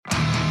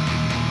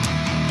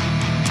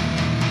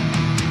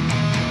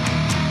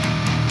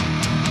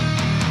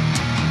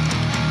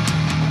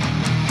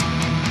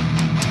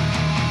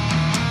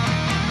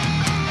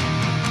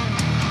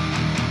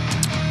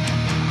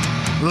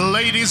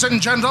Ladies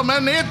and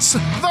gentlemen, it's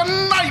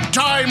the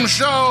Nighttime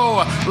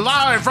Show,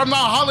 live from the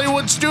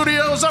Hollywood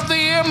studios of the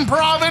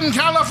Improv in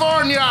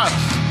California.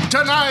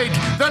 Tonight,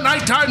 the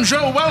Nighttime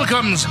Show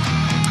welcomes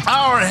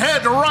our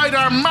head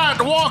writer,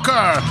 Matt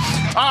Walker,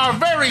 our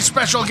very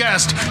special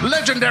guest,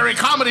 legendary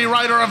comedy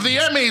writer of the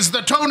Emmys,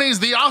 the Tonys,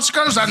 the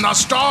Oscars, and the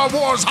Star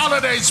Wars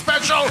Holiday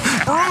Special,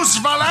 Bruce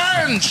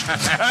Vilanch.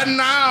 And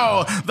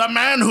now, the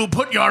man who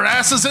put your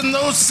asses in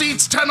those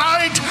seats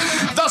tonight,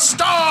 the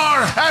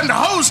star and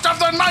host of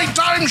the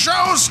Nighttime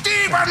Show,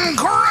 Stephen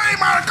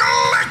Kramer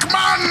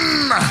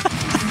Glickman.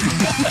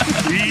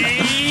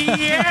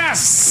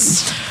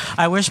 Yes!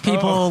 I wish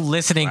people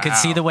listening could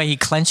see the way he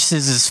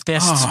clenches his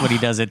fists when he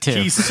does it, too.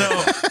 He's so...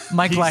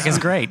 Mike Black is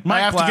great.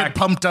 I have to get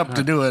pumped up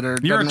to do it. Or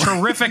You're a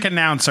terrific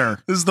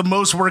announcer. This is the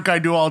most work I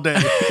do all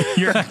day.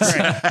 You're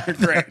great. You're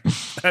great.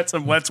 That's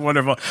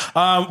wonderful.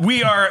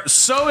 We are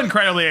so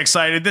incredibly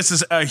excited. This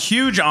is a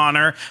huge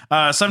honor.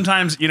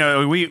 Sometimes,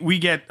 we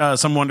get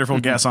some wonderful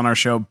guests on our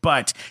show,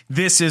 but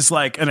this is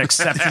like an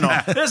exceptional.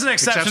 This is an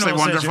exceptional.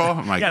 Wonderful. Oh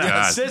my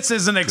God! This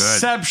is an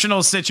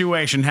exceptional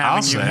situation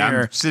having you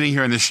here. I'm sitting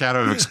here in the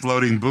shadow of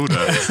exploding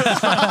Buddha.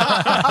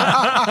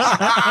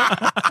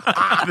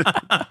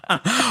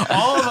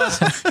 All of us.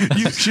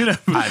 You should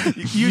have.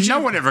 No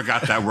one ever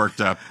got that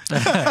worked up.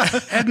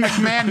 Ed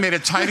McMahon made a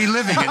tidy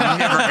living and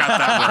never got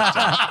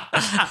that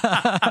worked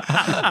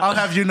up. I'll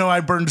have you know I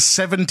burned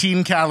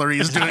 17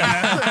 calories doing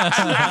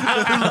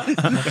that.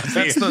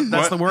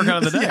 That's the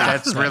workout of the day. Yeah,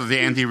 that's really the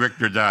Andy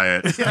Richter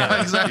diet.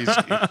 Yeah, exactly.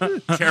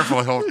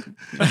 Careful, he'll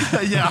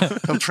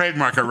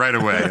trademark it right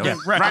away.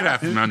 Right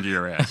after under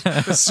your ass.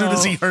 As soon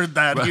as he heard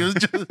that,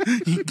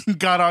 he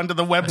got onto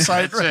the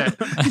website.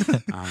 That's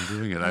it. I'm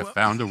doing it. I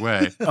found a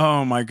way.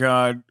 Oh my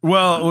God!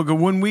 Well, look,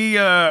 when we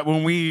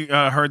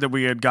heard that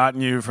we had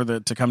gotten you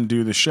to come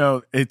do the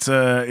show, it's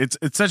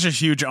such a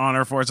huge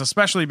honor for us,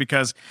 especially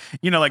because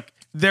we're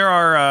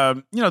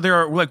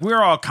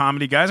all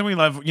comedy guys, and we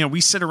love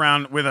we sit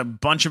around with a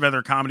bunch of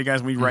other comedy guys,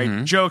 and we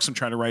write jokes and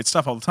try to write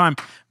stuff all the time.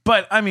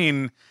 But I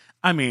mean,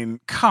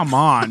 come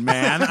on,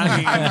 man.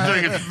 I've been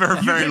doing it for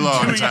a very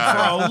long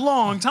time. For a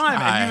long time,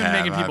 and you've been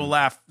making people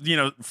laugh,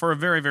 for a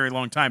very, very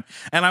long time.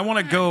 And I want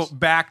to go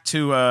back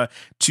to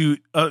the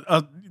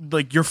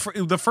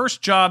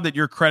first job that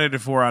you're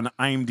credited for on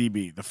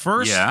IMDb. The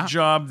first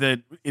job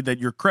that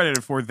you're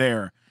credited for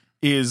there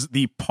is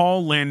the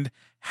Paul Lynde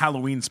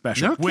Halloween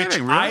special, really?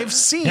 I've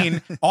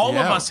seen. All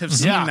of us have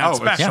seen that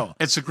special.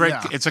 It's a great.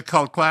 It's a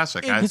cult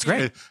classic. It's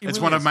great. It's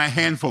one of my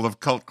handful of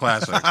cult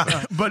classics.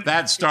 But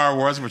that Star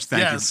Wars, which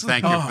thank you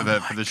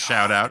for the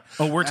shout out.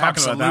 Oh, we're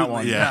talking about that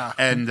one. Yeah.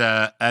 And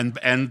the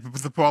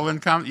Paul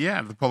Lynde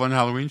the Paul Lynde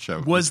Halloween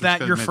show. Was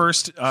that your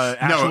first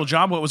actual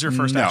job? What was your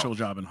first actual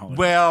job in Hollywood?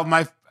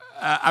 Well,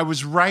 I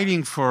was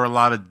writing for a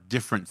lot of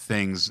different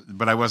things,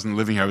 but I wasn't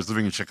living here. I was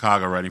living in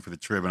Chicago writing for the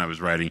Trib, and I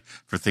was writing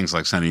for things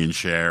like Sonny and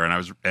Cher, and I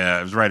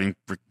was writing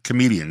for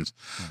comedians.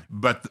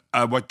 But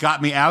what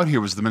got me out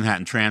here was the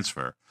Manhattan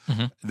Transfer.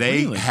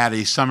 They had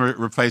a summer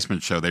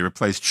replacement show. They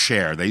replaced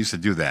Cher. They used to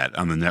do that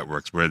on the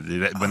networks when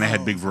they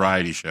had big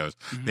variety shows.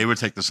 They would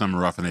take the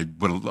summer off and they'd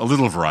put a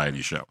little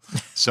variety show.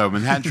 So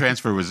Manhattan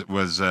Transfer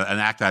was an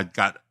act I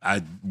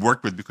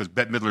worked with because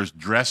Bette Midler's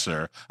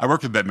dresser. I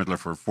worked with Bette Midler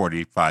for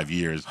 45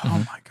 years. Oh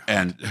my God!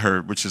 And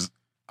which is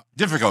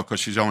difficult because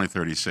she's only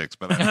 36,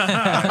 but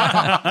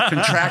I'm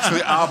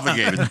contractually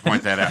obligated to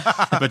point that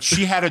out. But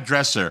she had a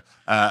dresser,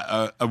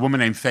 a woman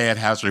named Fayette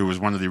Hauser, who was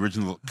one of the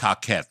original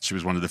Cockettes. She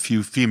was one of the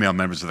few female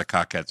members of the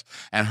Cockettes.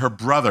 And her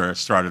brother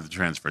started the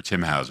Transfer,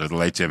 Tim Hauser, the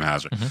late Tim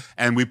Hauser.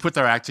 And we put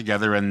their act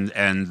together, and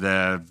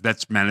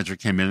Bette's manager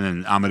came in,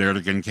 and Ahmet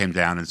Erdogan came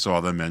down and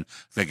saw them, and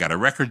they got a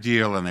record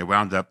deal, and they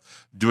wound up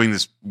doing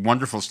this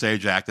wonderful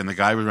stage act. And the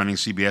guy who was running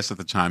CBS at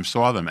the time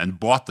saw them and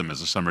bought them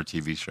as a summer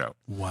TV show.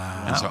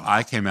 Wow. And so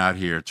I came out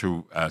here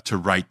to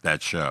write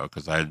that show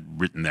because I had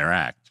written their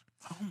act.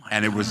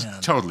 And it was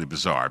totally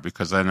bizarre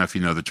because I don't know if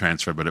you know the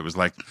Transfer, but it was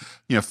like,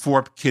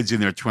 four kids in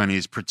their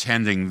 20s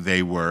pretending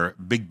they were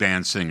big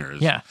band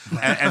singers. Yeah.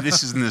 And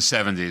this is in the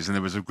 70s, and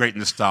there was a great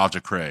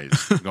nostalgia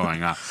craze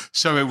going on.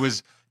 So it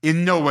was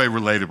in no way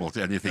relatable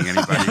to anything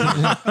anybody.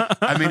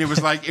 I mean, it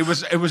was like it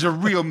was a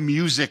real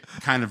music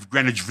kind of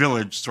Greenwich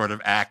Village sort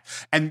of act,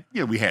 and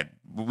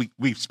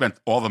we spent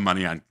all the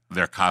money on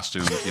their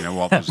costumes,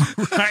 all those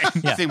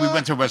things. We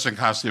went to a Western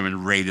costume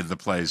and raided the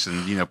place,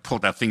 and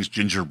pulled out things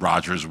Ginger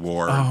Rogers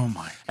wore. Oh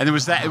my! And it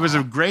was that. It was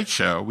a great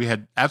show. We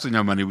had absolutely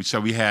no money, so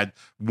we had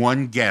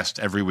one guest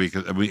every week.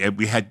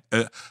 We had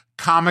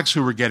comics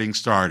who were getting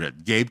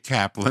started. Gabe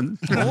Kaplan.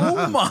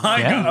 Oh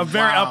my God! A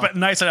very up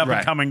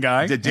and coming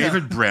guy.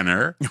 David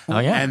Brenner. Oh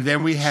yeah. And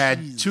then we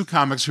had two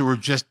comics who were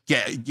just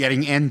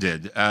getting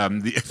ended.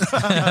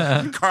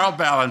 Carl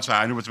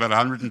Ballantyne, who was about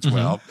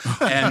 112,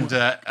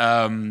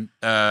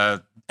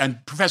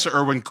 and Professor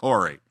Irwin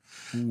Corey.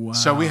 Wow.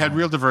 So we had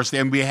real diversity,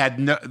 and we had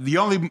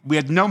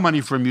no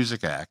money for a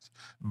music act,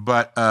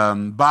 but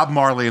Bob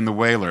Marley and the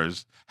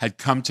Wailers had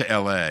come to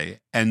L.A.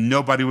 and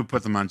nobody would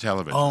put them on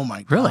television. Oh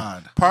my Really?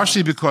 God!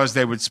 Partially because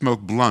they would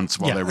smoke blunts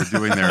while they were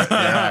doing their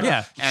act.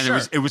 Yeah, And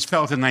it was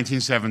felt in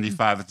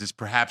 1975 that this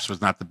perhaps was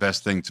not the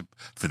best thing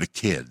for the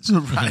kids.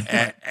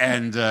 Right.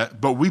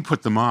 But we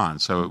put them on,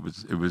 so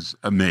it was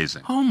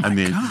amazing. Oh my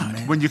God!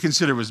 God. When you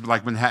consider it was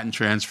like Manhattan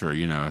Transfer,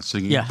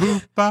 singing Yeah.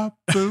 boop bop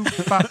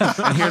boop bop,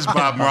 and here's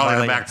Bob Marley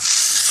in the back.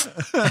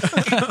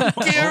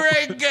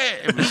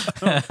 It was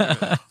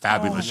a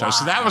fabulous show.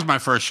 So that was my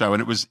first show,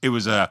 and it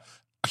was a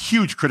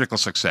huge critical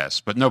success,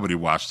 but nobody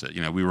watched it.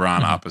 We were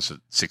on opposite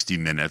 60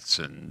 Minutes,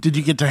 and Did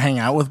you get to hang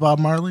out with Bob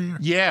Marley?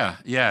 yes,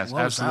 was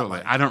that absolutely.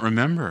 like? I don't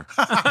remember,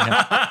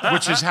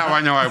 which is how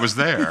I know I was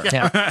there.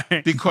 Yeah.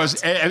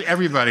 Because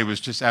everybody was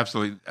just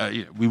absolutely.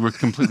 We were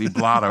completely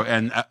blotto,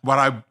 and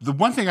the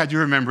one thing I do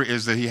remember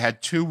is that he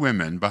had two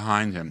women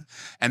behind him,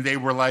 and they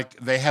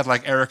had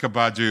like Erykah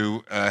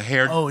Badu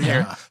hair. Oh, yeah.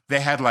 hair. They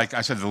had like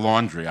I said the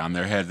laundry on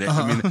their head.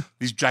 I mean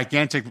these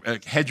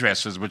gigantic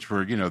headdresses, which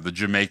were the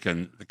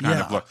Jamaican kind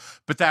of look.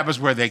 But that was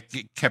where they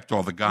kept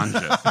all the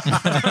ganja.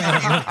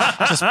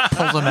 Just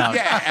pulled them out.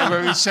 Yeah, and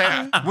where we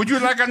said, "Would you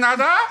like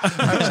another?"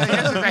 I would say,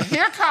 "Yes." And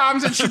here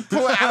comes, and she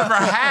pulled it out of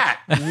her hat.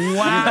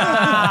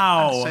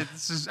 Wow. I said,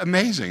 "This is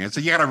amazing." And so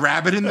you got a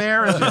rabbit in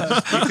there. And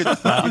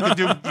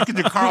you could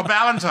do Carl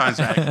Valentine's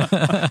act.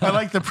 I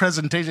like the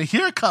presentation.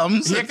 Here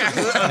comes.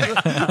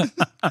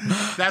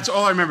 That's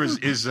all I remember.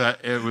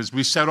 It was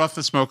we set off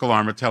the smoke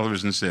alarm at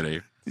Television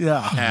City.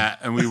 Yeah.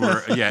 And we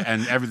were,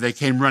 they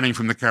came running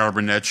from the Carol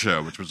Burnett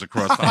show, which was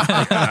across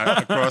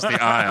the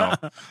aisle.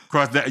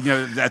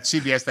 At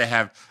CBS they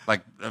have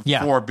like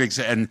four big,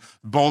 and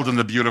Bold and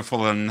the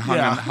Beautiful and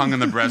Hung in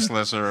the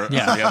Breathless or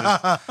the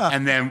others.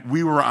 And then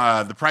we were,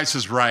 The Price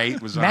is Right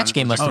was Match on.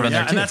 Game must have been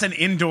there too. And that's an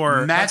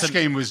indoor. Match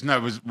Game was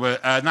not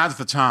at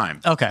the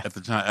time. Okay. At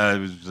the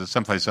time, it was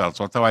someplace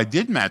else. Although I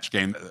did Match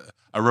Game.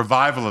 A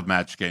revival of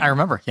Match Game. I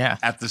remember, yeah.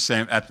 At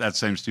that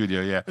same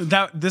studio, yeah.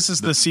 This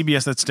is the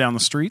CBS that's down the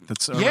street.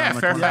 That's around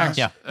the corner. Fairfax.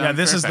 Yeah.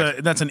 This Fairfax.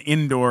 is that's an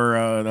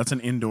indoor. That's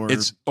an indoor.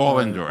 It's all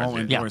indoors. All yeah.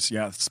 indoors.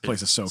 Yeah, this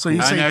place is so So cool.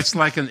 you I say- know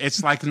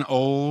it's like an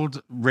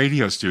old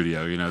radio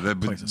studio,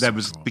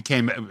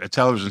 became a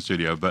television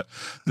studio, but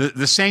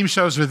the same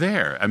shows were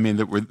there. I mean,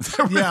 that were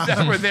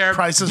there.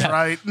 Price is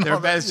Right. They were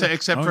best,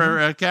 except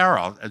for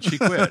Carol, and she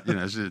quit.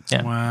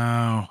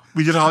 Wow.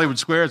 We did Hollywood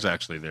Squares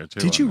actually there too.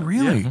 Did you on that.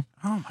 really? Yeah.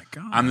 Oh my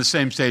God. On the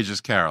same stage as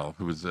Carol,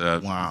 who was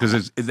Wow.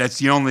 because that's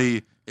the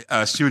only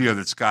studio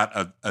that's got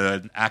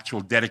an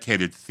actual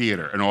dedicated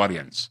theater, an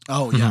audience.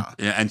 Oh, yeah.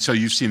 Yeah, and so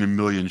you've seen a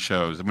million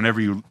shows. And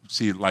whenever you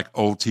see like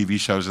old TV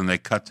shows and they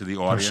cut to the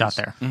audience, shot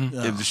there.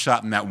 It was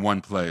shot in that one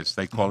place.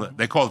 They call it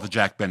the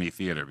Jack Benny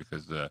Theater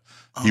because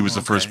he was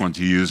the first one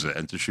to use it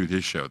and to shoot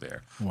his show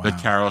there. But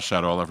Carol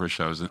shot all of her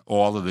shows and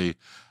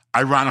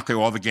ironically,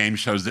 all the game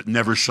shows that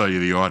never show you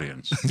the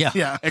audience.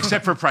 Yeah.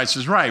 Except for Price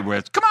is Right, where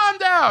it's, come on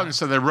down.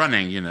 So they're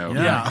running,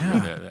 Yeah.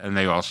 And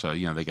they also,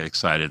 they get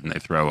excited and they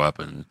throw up.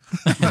 And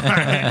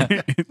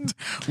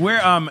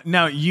Where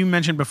now you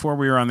mentioned before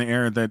we were on the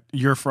air that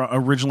you're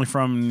originally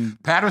from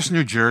Paterson,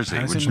 New Jersey,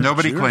 Paterson, which New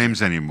nobody Jersey.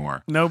 claims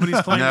anymore.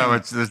 nobody's playing. No,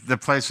 it's the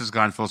place has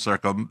gone full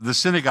circle. The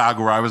synagogue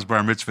where I was bar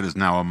mitzvahed is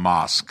now a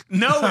mosque.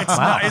 No, it's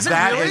not. Is it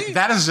really?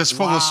 That is as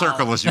full a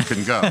circle as you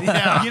can go.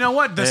 Yeah. You know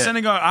what? The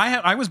synagogue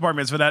I was bar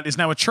mitzvah that is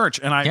now a church,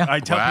 and I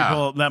tell Wow.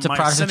 people that It's a my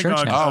Protestant church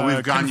synagogue. now.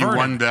 We've gone converted. you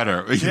one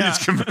better.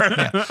 It's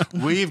converted.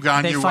 We've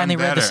gone They you finally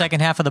one read better. the second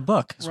half of the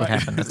book. Is what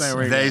happened. There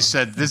we They go.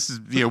 said this is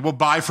we'll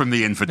buy from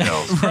the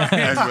infidels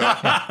and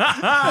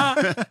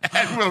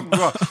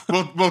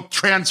we'll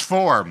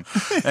transform.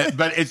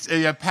 But it's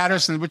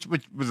Paterson, which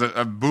was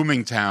a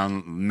booming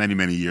town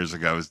many years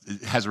ago.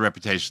 It has a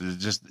reputation.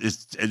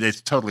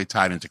 It's totally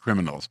tied into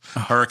criminals.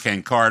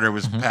 Hurricane Carter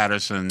was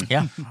Paterson.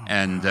 Yeah.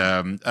 And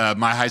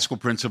my high school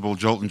principal,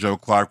 Jolton Joe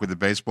Clark, with a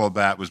baseball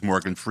bat, was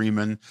Morgan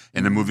Freeman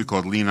in a movie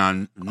called Lean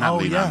On. Not Oh,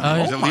 Lean yeah. On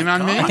Me. Is it Lean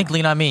On Me? I think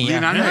Lean on Me.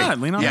 Lean Yeah. on Yeah,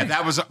 Me. Lean on Yeah, Me.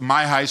 that was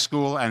my high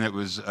school, and it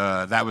was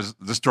that was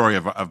the story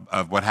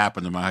of what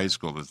happened in my high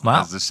school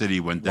Wow. as the city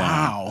went down.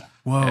 Wow.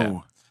 Whoa. Yeah.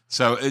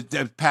 So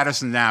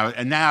Paterson now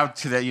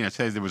today,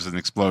 today there was an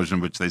explosion,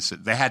 which they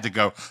said they had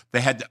to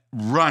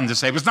run to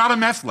say it was not a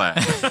meth lab.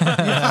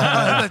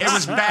 It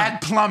was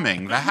bad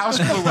plumbing. The house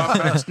blew up,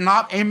 but it's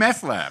not a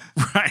meth lab.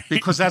 Right.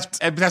 Because that's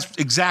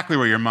exactly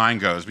where your mind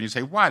goes when you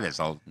say, "Why there's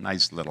a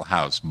nice little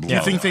house?" Blow Do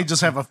you think up. they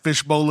just have a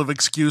fishbowl of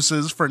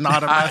excuses for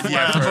not a meth lab?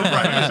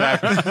 Yeah,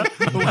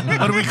 exactly.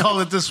 What do we call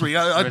it this week?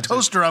 A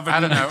toaster oven. I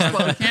don't know.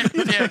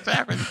 Yeah,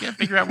 exactly. You can't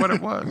figure out what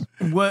it was.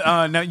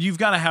 What, now you've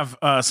got to have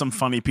some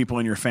funny people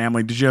in your family.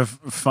 Did you have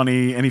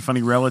any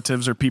funny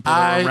relatives or people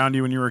that were around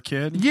you when you were a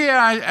kid?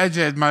 Yeah, I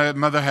did. My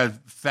mother had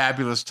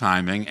fabulous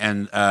timing,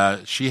 and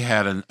she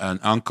had an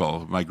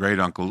uncle, my great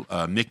uncle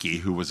Mickey,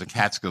 who was a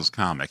Catskills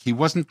comic. He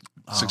wasn't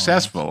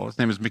successful.Is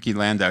name was Mickey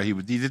Landau. He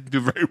didn't do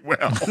very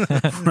well.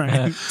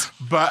 Right.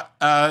 But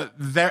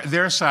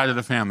their side of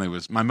the family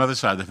my mother's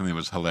side of the family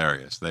was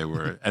hilarious. They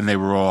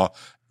were all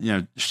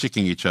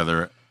shicking each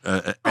other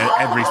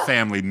every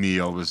family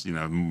meal was,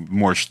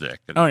 more shtick.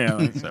 Oh yeah,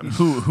 like,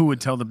 who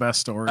would tell the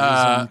best stories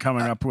and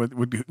coming up with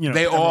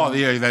they all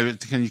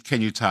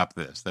can you top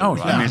this?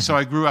 I mean, so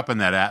I grew up in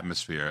that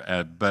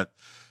atmosphere, but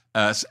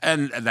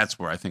and that's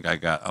where I think I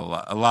got a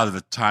lot of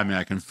the time.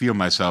 I can feel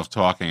myself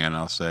talking, and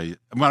I'll say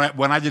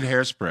when I did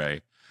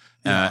Hairspray.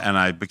 And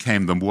I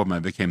became the woman.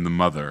 I became the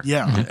mother.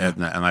 Yeah,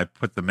 and I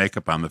put the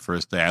makeup on the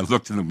first day. I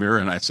looked in the mirror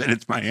and I said,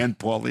 "It's my Aunt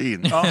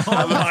Pauline." Oh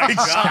my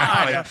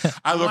God!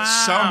 I looked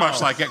so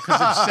much like it because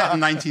it's set in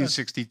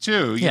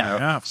 1962. You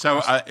know,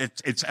 so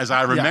it's as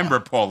I remember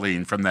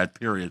Pauline from that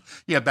period.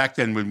 Yeah, back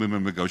then when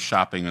women would go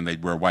shopping and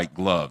they'd wear white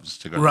gloves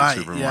to go to the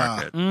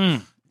supermarket. Yeah.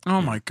 Oh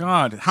my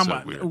God! How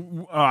much?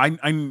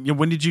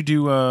 When did you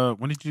do?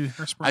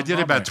 Hairspray? I did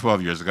it about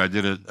 12 years ago. I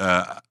did it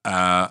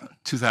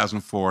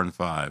 2004 and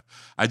 5.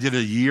 I did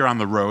a year on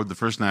the road, the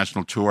first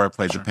national tour. I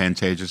played the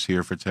Pantages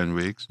here for 10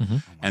 weeks,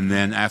 and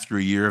then after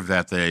a year of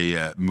that,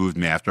 they moved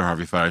me. After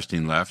Harvey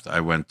Firestein left, I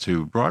went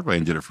to Broadway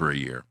and did it for a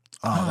year.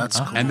 Oh, that's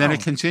cool. And then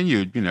it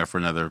continued, for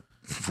another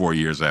 4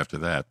 years after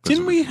that.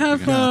 Didn't we have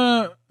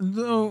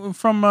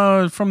from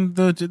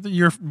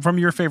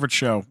your favorite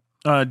show,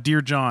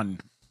 Dear John?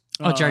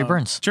 Oh, Jerry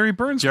Burns. Jerry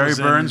Burns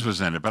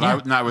was in it,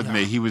 but not with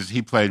me.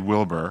 He played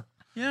Wilbur.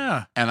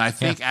 Yeah. And I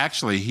think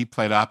actually he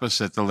played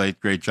opposite the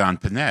late great John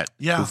Pinette,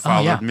 who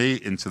followed me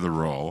into the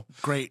role.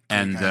 Great.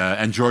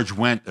 And George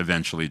Wendt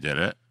eventually did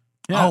it.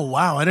 Yeah. Oh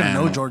wow, I didn't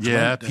know George Wendt.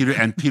 Yeah,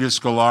 Peter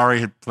Scolari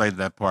had played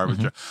that part.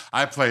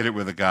 I played it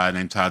with a guy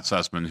named Todd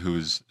Sussman,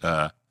 who's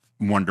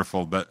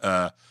wonderful,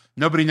 but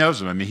nobody knows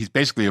him. I mean, he's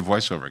basically a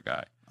voiceover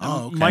guy.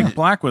 Oh, okay. Mike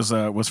Black was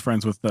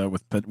friends with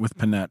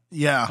Panette.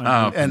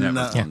 Yeah,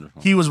 and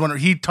he was one.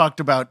 He talked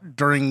about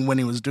when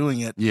he was doing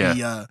it.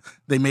 Yeah,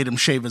 they made him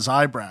shave his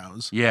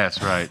eyebrows. Yes,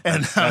 right.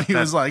 And he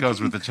was like, goes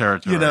with the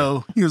territory.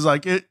 He was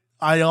like,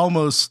 I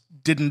almost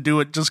didn't do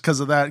it just because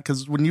of that.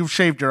 Because when you've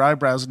shaved your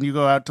eyebrows and you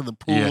go out to the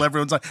pool,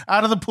 everyone's like,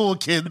 "Out of the pool,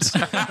 kids."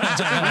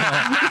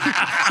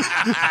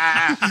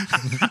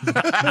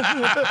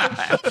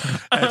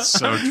 That's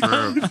so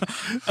true.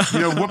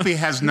 Whoopi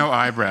has no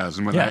eyebrows,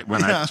 and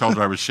when I told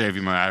her I was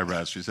shaving my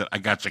eyebrows, she said, "I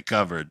got you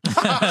covered."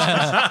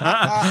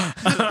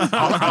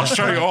 I'll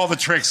show you all the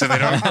tricks if they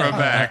don't grow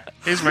back.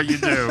 Here's what you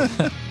do.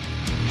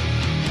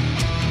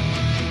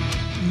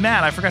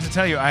 Matt, I forgot to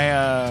tell you,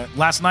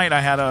 last night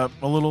I had a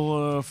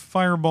little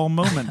fireball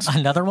moment.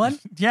 Another one?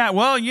 Yeah,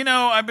 well,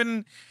 I've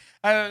been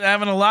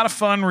having a lot of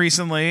fun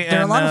recently.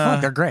 They're a lot of fun.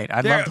 They're great.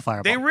 I love the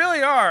fireball. They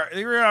really are.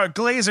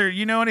 Glazer,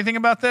 you know anything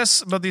about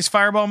this? About these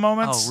fireball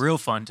moments? Oh, real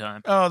fun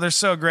time. Oh, they're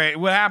so great.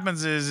 What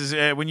happens is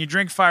when you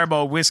drink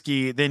fireball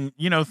whiskey, then,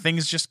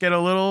 things just get a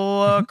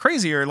little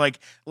crazier. Like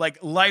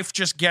life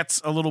just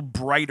gets a little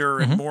brighter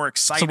and more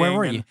exciting. So where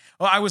were you?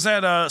 Well, I was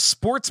at a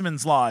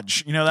Sportsman's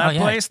Lodge. You know that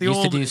place? The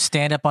used to do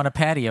stand up on a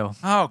patio.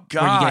 Oh,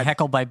 God. Where you get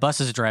heckled by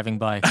buses driving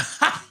by.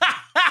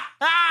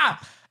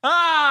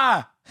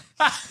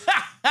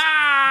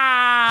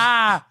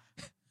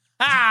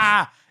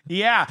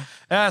 Yeah.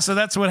 So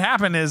that's what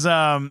happened is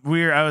I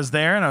was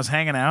there and I was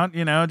hanging out,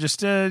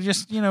 just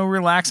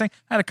relaxing.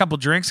 I had a couple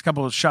drinks, a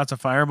couple of shots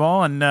of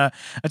Fireball, and I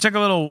took a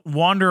little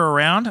wander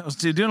around. I was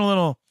doing a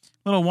little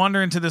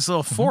wander into this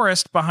little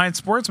forest behind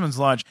Sportsman's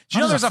Lodge. Do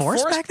you know there's a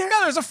forest back there? Yeah,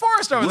 there's a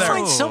forest over there. You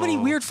find so many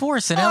weird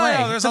forests in LA.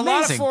 Yeah, there's a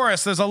lot of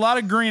forests. There's a lot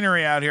of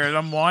greenery out here.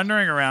 I'm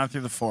wandering around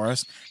through the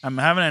forest. I'm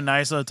having a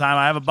nice little time.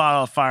 I have a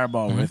bottle of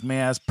Fireball with me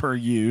as per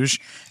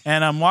usual.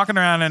 And I'm walking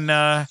around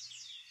and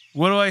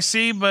what do I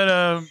see?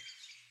 But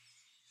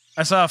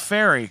I saw a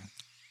fairy.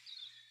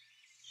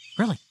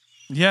 Really?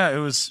 Yeah, it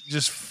was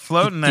just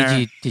floating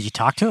there. Did you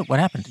talk to it? What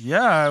happened?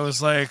 Yeah, I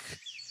was like,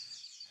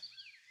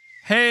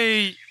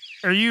 "Hey,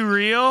 are you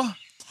real?"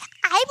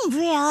 I'm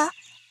real.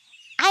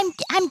 I'm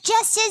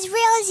just as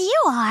real as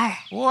you are.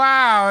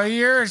 Wow,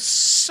 you're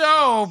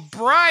so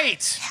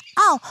bright.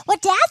 Oh, well,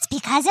 that's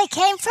because I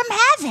came from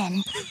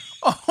heaven.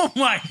 Oh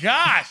my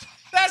gosh.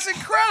 That's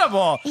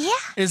incredible. Yeah.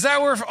 Is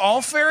that where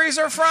all fairies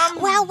are from?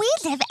 Well, we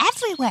live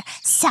everywhere.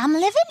 Some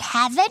live in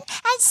heaven,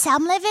 and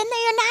some live in the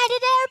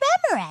United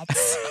Arab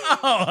Emirates.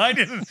 Oh, I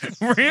didn't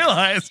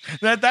realize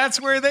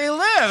that's where they live.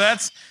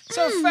 That's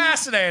so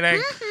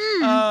fascinating.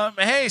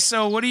 Hey,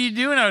 so what are you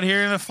doing out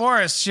here in the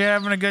forest? You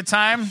having a good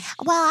time?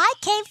 Well, I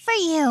came for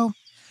you.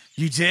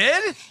 You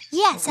did?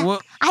 Yes,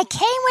 I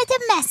came with a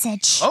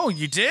message. Oh,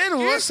 you did?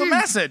 What's the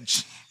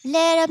message?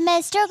 Little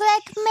Mr.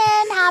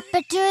 Glickman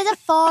hopping through the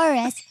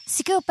forest,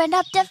 scooping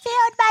up the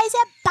field mice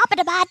and popping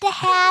them on the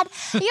head.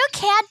 You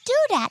can't do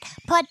that.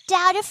 Put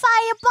down your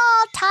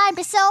fireball, time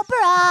to sober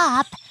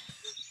up.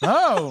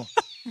 Oh,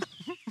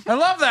 I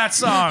love that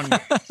song.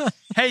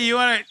 Hey,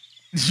 would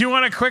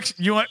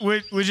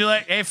you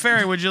like, hey,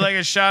 Fairy, would you like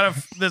a shot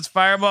of this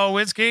Fireball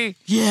whiskey?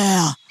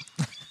 Yeah.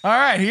 All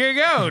right, here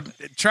you go.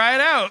 Try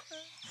it out.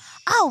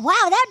 Oh,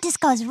 wow, that just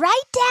goes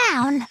right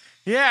down.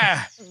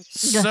 Yeah,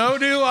 so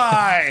do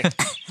I.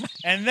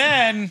 And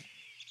then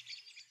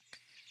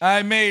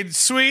I made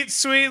sweet,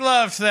 sweet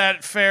love to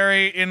that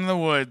fairy in the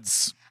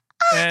woods.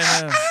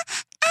 And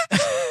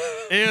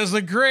it was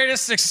the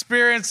greatest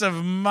experience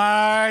of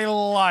my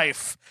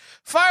life.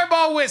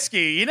 Fireball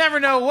whiskey. You never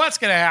know what's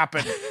going to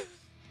happen.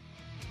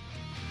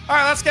 All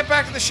right, let's get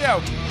back to the show.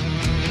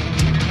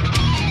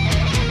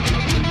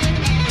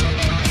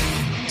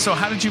 So,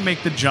 how did you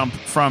make the jump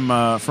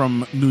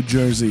from New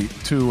Jersey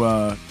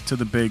to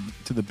the big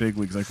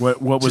leagues? Like,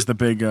 what was the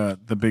big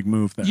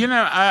move then? You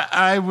know,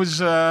 I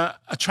was a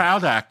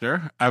child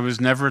actor. I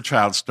was never a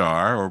child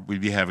star, or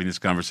we'd be having this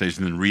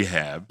conversation in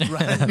rehab.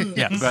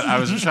 Yes. But I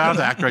was a child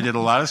actor. I did a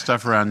lot of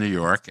stuff around New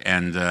York,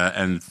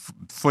 and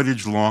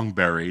footage long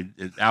buried.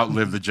 It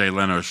outlived the Jay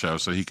Leno show,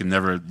 so he can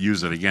never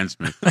use it against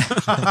me.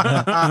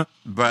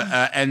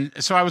 And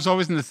so I was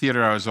always in the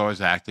theater. I was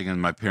always acting,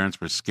 and my parents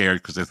were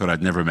scared because they thought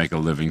I'd never make a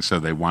living, so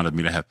they wanted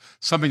me to have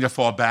something to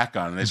fall back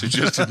on. And they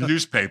suggested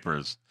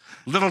newspapers.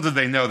 Little did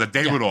they know that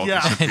they would all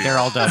disappear. They're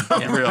all done.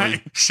 Yeah.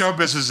 Really, show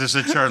business is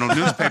eternal.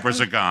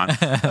 Newspapers are gone.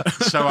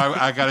 So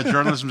I got a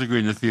journalism degree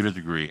and a theater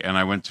degree, and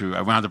I wound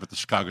up at the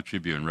Chicago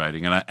Tribune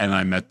writing, and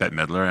I met Bette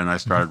Midler, and I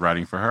started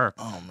writing for her.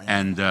 Oh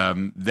man!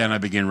 And then I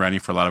began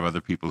writing for a lot of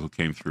other people who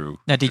came through.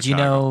 Now, did you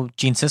know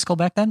Gene Siskel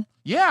back then?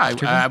 Yeah,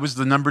 I was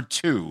the number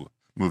 2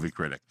 movie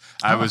critic.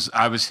 I was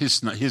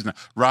his.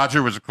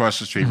 Roger was across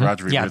the street.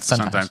 Roger read it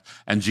sometimes,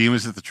 and Gene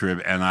was at the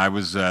Trib, and I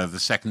was the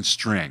second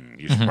string.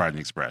 You should pardon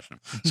the expression.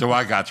 So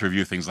I got to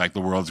review things like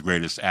The World's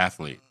Greatest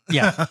Athlete.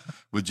 Yeah.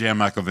 With Jan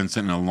Michael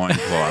Vincent in a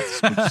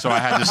loincloth. So I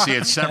had to see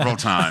it several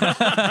times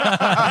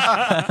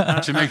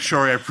to make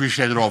sure I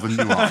appreciated all the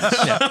nuance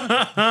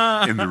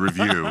in the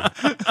review.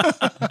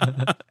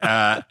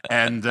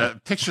 And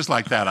pictures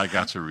like that I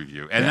got to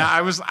review. And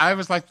I was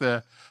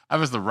the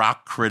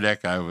rock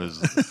critic. I was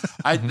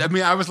like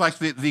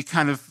the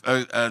kind of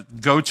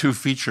go-to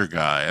feature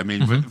guy. I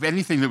mean,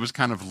 anything that was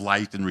kind of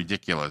light and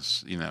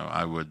ridiculous,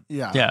 I would.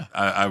 Yeah.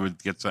 I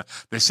would get.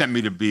 They sent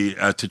me to be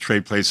to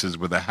trade places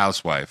with a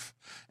housewife,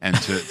 and I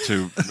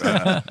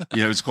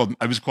was called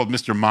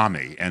Mr.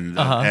 Mommy, and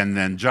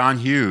then John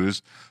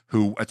Hughes,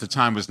 who at the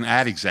time was an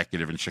ad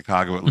executive in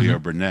Chicago at Leo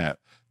Burnett,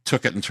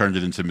 took it and turned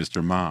it into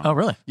Mr. Mom. Oh,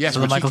 really? Yes.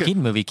 So the Michael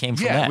Keaton movie came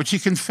from that. Which he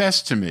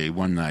confessed to me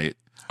one night.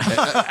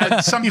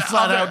 He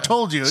flat out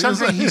told you.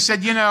 Something he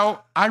said,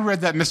 I read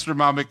that Mr.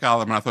 Mommy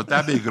column, and I thought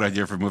that'd be a good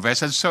idea for a movie. I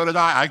said, so did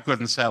I. I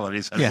couldn't sell it.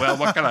 He said, well,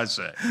 what can I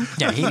say?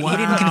 Yeah, he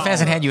didn't confess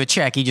and hand you a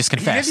check. He just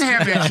confessed. He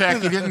didn't hand me a check.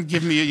 He didn't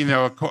give me,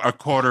 a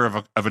quarter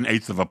of an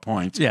eighth of a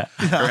point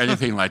or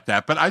anything like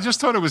that. But I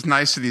just thought it was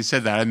nice that he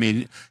said that. I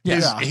mean,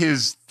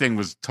 his thing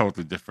was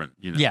totally different,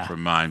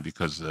 from mine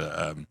because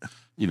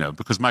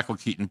because Michael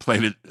Keaton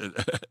played it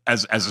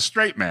as a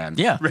straight man,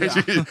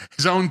 raising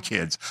his own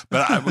kids.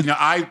 But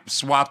I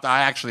swapped.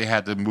 I actually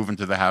had to move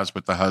into the house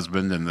with the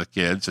husband and the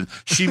kids, and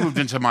she moved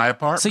into my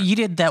apartment. So you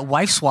did that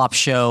wife swap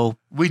show.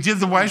 We did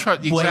the wife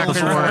swap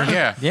exactly.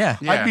 Yeah.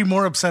 I'd be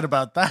more upset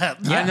about that.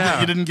 Yeah, I know.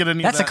 You didn't get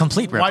any. That's of that a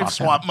complete rip-off. wife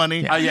swap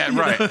money. Yeah,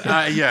 right.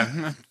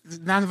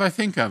 Now that I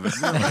think of it,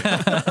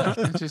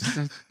 really.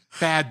 Just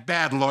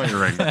bad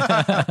lawyering.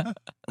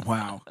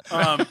 Wow.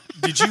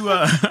 Did you?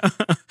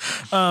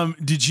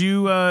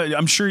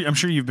 I'm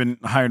sure you've been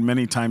hired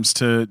many times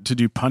to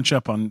do punch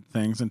up on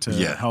things and to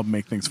help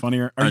make things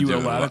funnier. Are you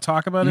allowed to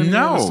talk about it?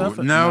 No.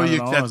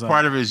 That's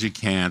part of it is you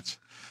can't,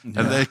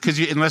 because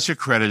unless you're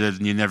credited,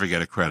 and you never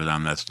get a credit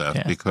on that stuff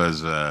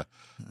because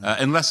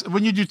unless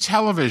when you do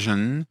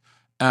television.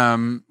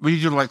 When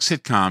you do like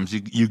sitcoms,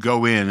 you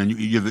go in and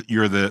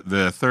you're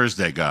the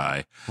Thursday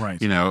guy,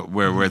 right?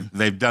 Where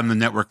they've done the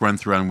network run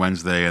through on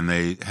Wednesday, and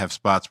they have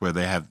spots where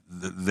they have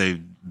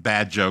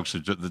bad jokes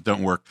that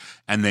don't work,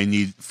 and they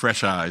need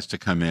fresh eyes to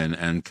come in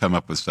and come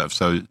up with stuff.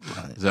 So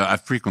I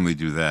frequently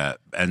do that,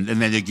 and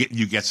then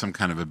you get some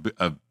kind of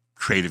a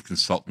creative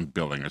consultant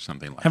billing or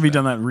something like that. Have you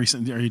done that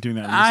recently? Are you doing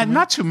that recently?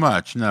 Not too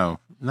much, no.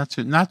 Not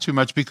too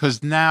much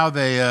because now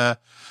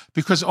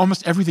because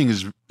almost everything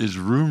is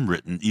room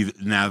written.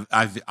 Now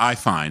I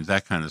find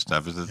that kind of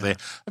stuff is that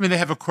they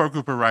have a core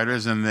group of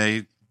writers and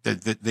they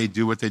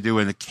do what they do,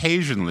 and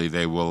occasionally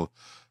they'll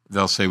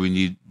say we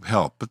need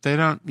help, but they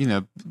don't.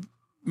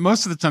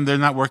 Most of the time they're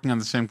not working on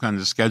the same kind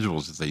of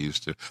schedules as they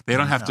used to. They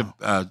don't have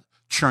to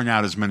churn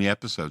out as many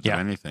episodes of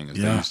anything as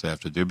they used to have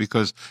to do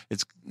because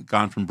it's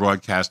gone from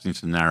broadcasting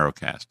to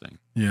narrowcasting.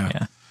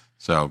 Yeah.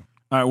 So.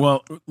 All right.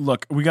 Well,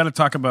 look, we got to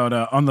talk about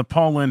on the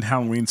Paul Lynde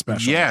Halloween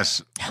special.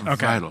 Yes.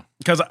 Okay. Vital.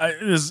 Because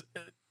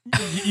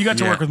you got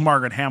to work with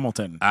Margaret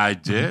Hamilton. I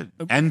did.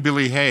 And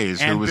Billy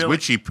Hayes, who was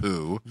Witchy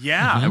Poo.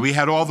 Yeah. And we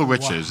had all the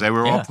witches. Wow. They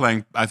were all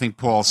playing, I think,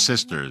 Paul's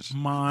sisters.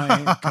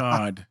 My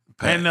God.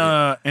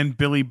 And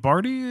Billy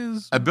Barty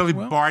is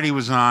Barty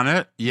was on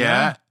it.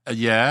 Yeah.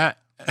 Oh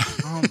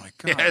my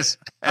God. Yes.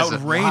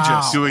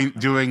 Outrageous.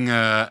 Doing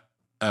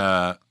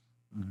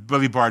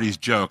Billy Barty's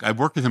joke. I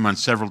worked with him on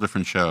several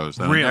different shows.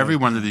 And really? On every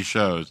one of these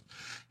shows,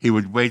 he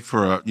would wait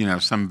for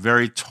some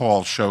very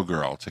tall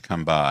showgirl to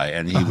come by,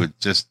 and he would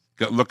just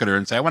look at her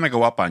and say, "I want to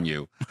go up on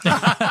you." And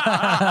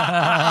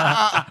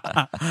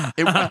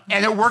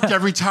it worked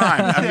every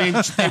time. I mean,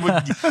 they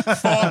would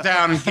fall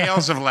down in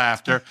gales of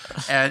laughter,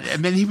 and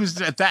then he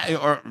was at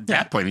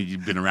that point.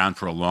 He'd been around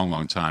for a long,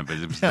 long time, but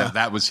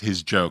that was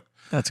his joke.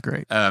 That's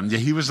great. Yeah,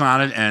 he was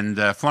on it, and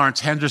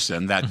Florence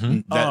Henderson, that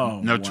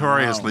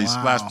notoriously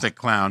slapstick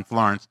clown,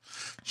 Florence.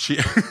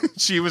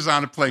 She was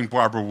on it playing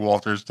Barbara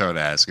Walters. Don't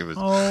ask. It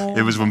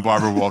was when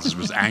Barbara Walters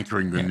was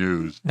anchoring the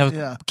news.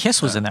 No,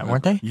 Kiss was in that,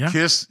 weren't they? Yeah.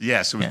 Kiss,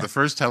 yes, it was the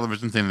first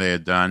television thing they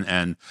had done,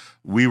 and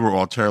we were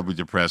all terribly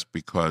depressed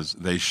because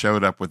they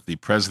showed up with the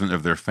president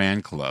of their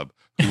fan club,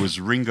 who was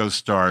Ringo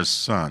Starr's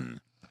son.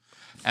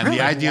 And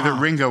the idea that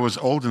Ringo was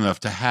old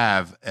enough to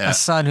have a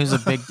son who's a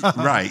big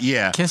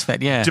Kiss fan,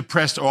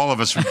 depressed all of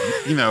us, who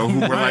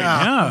were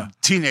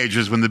like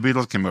teenagers when the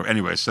Beatles came over.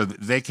 Anyway, so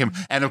they came,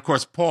 and of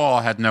course Paul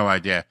had no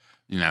idea.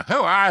 Who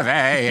are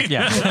they?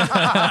 Yeah.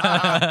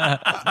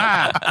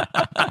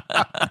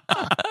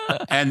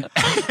 and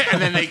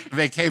then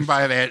they came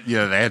by. They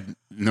had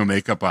no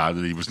makeup on,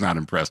 and he was not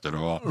impressed at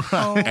all.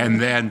 And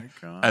then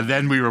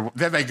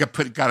they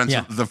got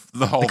into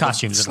the whole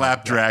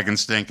slap drag and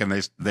stink, and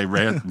they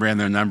ran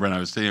their number. And I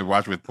was sitting there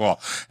watching with Paul,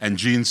 and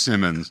Gene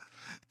Simmons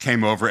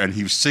came over, and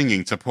he was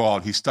singing to Paul,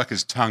 and he stuck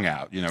his tongue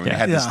out, and he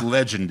had this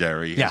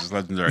legendary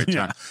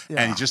tongue,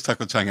 and he just stuck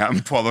the tongue out,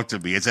 and Paul looked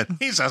at me and said,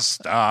 "He's a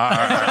star."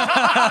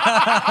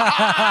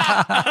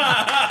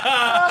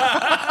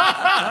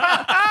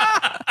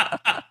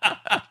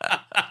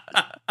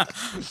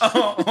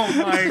 Oh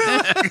my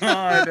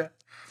God.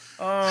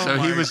 So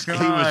he was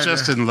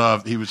just in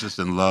love. He was just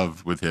in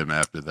love with him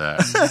after that.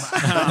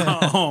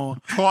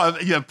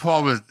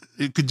 Paul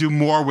could do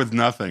more with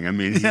nothing. I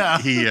mean,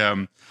 he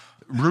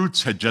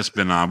Roots had just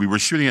been on. We were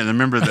shooting it, and I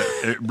remember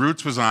that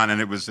Roots was on, and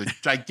it was a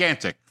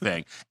gigantic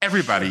thing.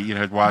 Everybody,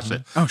 had watched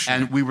it. Oh, sure.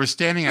 And we were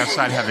standing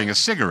outside having a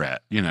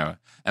cigarette,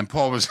 and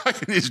Paul was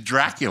like in his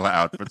Dracula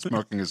outfit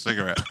smoking a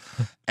cigarette.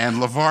 And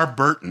LeVar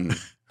Burton,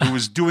 who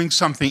was doing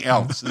something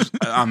else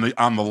on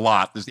the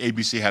lot. This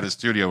ABC had a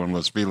studio in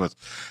Los Feliz,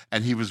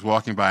 and he was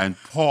walking by, and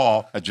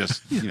Paul had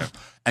just,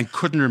 and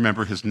couldn't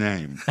remember his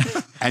name.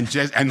 And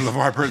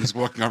LeVar Burton's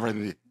walking over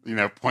and,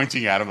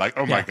 pointing at him like,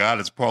 "Oh my God,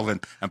 it's Paul."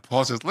 And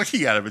Paul says,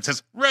 looking at him, it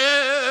says,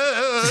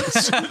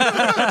 "Roots."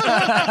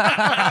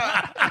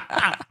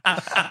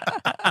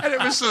 And it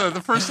was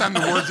the first time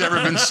the word's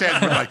ever been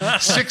said with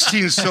like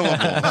 16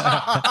 syllables.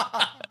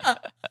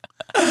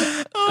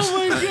 Oh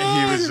my God.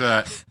 He was.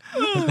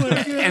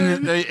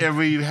 And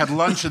we had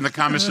lunch in the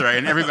commissary,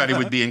 and everybody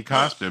would be in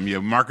costume.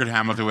 Margaret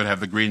Hamilton would have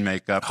the green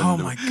makeup,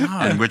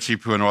 and Richie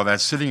Poo and all that,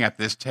 sitting at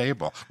this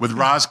table with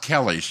Roz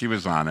Kelly. She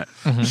was on it.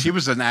 Mm-hmm. She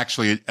was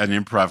actually an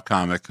improv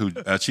comic who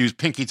she was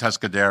Pinky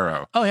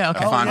Tuscadero. Oh yeah,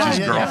 okay. Fonzie's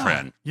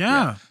girlfriend.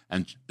 Yeah.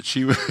 And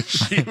she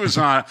was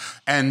on it,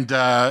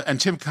 and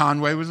Tim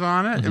Conway was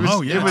on it. It was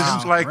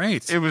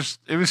great. It was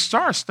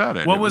star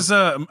studded. What was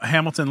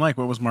Hamilton like?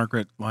 What was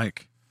Margaret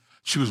like?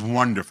 She was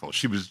wonderful.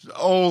 She was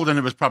old, and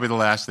it was probably the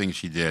last thing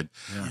she did.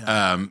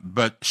 Yeah.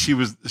 But she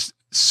was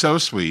so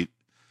sweet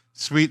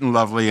and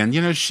lovely.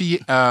 And, she,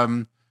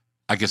 I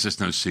guess it's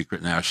no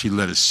secret now, she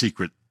led a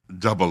secret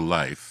double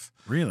life.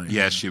 Really?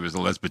 Yes, she was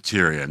a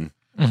lesbiterian.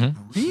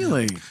 Mm-hmm.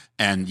 Really?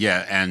 And,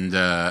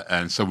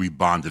 and so we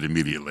bonded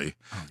immediately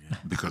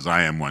because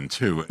I am one,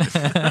 too.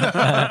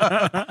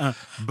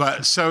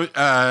 But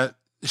so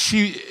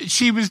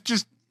she was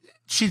just,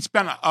 she'd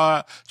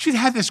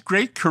had this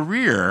great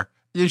career.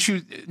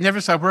 She never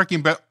stopped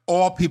working, but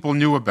all people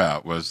knew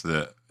about was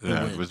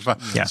was fun.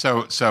 Yeah.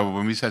 So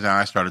when we sat down,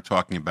 I started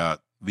talking about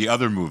the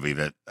other movie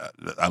that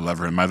I love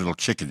her in, My Little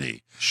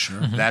Chickadee. Sure.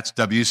 Mm-hmm. That's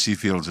W.C.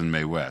 Fields and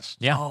Mae West.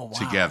 Yeah.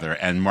 Together.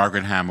 And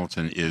Margaret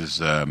Hamilton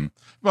is,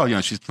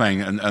 she's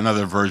playing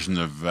another version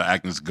of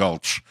Agnes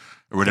Gulch,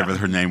 or whatever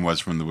her name was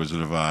from The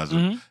Wizard of Oz.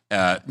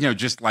 Mm-hmm.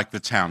 Just like the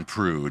town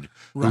prude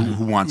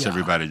who wants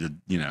everybody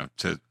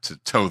to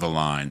toe the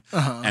line.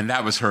 Uh-huh. And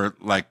that was her,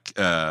 like,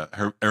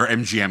 her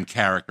MGM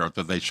character. I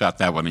thought they shot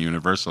that one at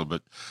Universal.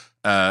 But,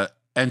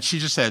 and she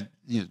just had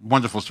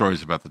wonderful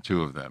stories about the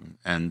two of them.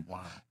 And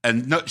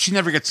no, she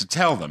never gets to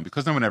tell them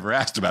because no one ever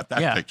asked about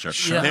that picture.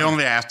 Sure. They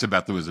only asked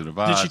about The Wizard of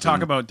Oz. Did she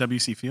talk about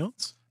W.C.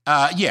 Fields?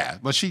 Yeah.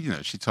 Well, she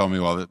told me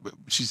all that.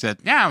 She said,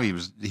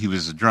 he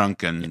was a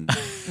drunk and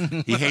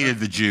he hated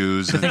the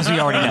Jews. The things we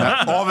already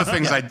know. All the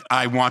things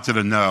I wanted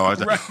to know. I was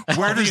like,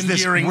 where does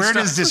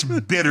this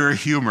bitter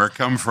humor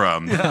come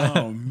from?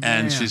 Oh, man.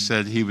 And she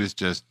said he was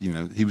just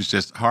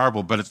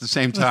horrible. But at the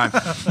same time,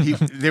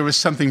 there was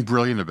something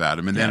brilliant about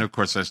him. And then, of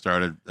course, I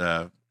started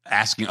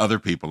asking other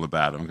people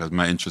about him because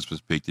my interest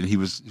was piqued. And he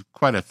was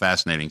quite a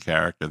fascinating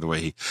character, the way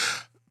he...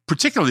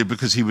 Particularly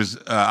because he was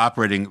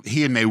operating,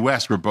 he and Mae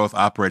West were both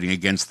operating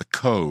against the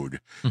code,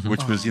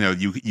 which was,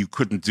 you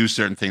couldn't do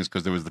certain things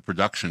because there was the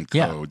production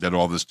code that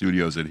all the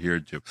studios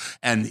adhered to.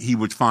 And he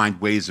would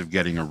find ways of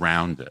getting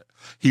around it.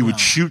 He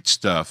would shoot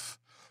stuff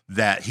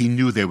that he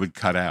knew they would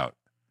cut out.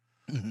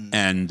 Mm-hmm.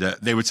 And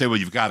they would say, well,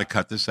 you've got to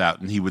cut this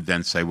out. And he would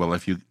then say, well,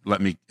 if you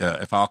let me,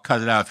 if I'll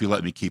cut it out, if you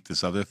let me keep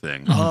this other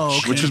thing,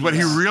 which is what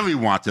he really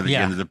wanted at the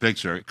end of the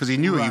picture. Because he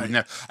knew he would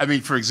never,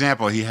 for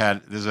example,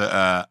 there's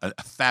a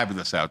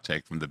fabulous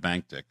outtake from the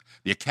Bank Dick.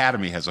 The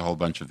Academy has a whole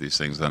bunch of these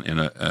things in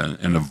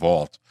a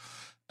vault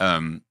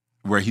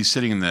where he's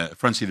sitting in the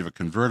front seat of a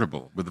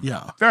convertible with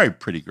a very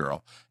pretty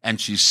girl, and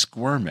she's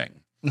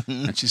squirming.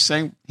 And she's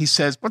saying, he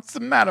says, "What's the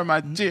matter,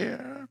 my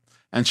dear?"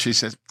 And she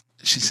says,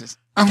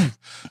 "I'm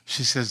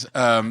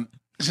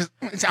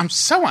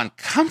so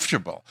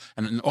uncomfortable."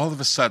 And then all of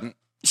a sudden,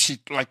 she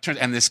like turns,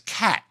 and this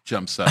cat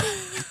jumps up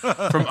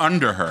from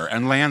under her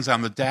and lands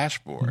on the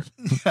dashboard.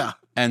 Yeah.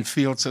 And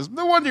Field says,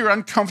 "No wonder you're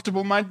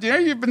uncomfortable, my dear.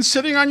 You've been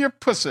sitting on your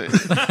pussy."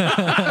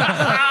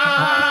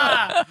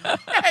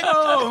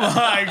 Oh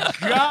my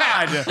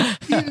God!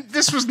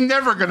 This was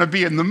never going to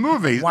be in the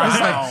movie. Wow. It was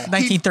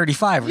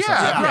 1935 or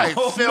something. Yeah, right.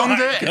 Oh Filmed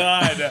my it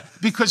God.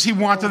 because he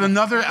wanted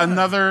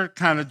another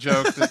kind of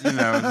joke that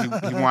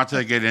he wanted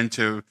to get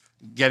into,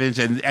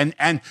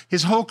 and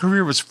his whole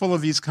career was full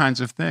of these kinds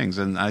of things.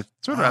 And I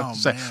sort of have to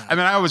say, man. I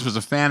mean, I always was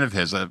a fan of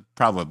his.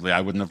 Probably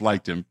I wouldn't have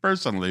liked him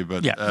personally,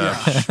 but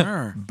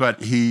Sure.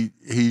 but he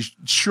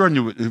sure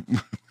knew.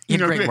 He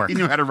had great work. He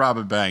knew how to rob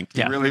a bank. He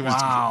Yeah. really was.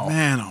 Wow.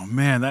 Man, oh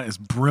man, that is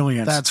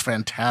brilliant. That's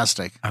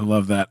fantastic. I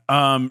love that.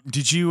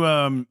 Did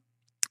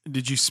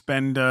you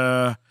spend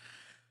a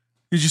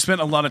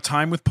lot of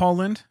time with Paul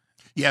Lynde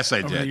Yes, I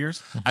over did. the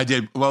years? I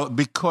did. Well,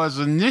 because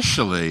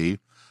initially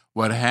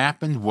what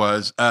happened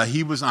was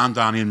he was on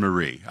Donnie and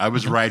Marie. I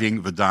was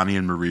writing the Donnie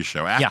and Marie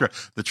show after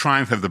the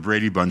triumph of the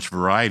Brady Bunch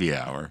Variety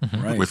Hour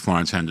with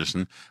Florence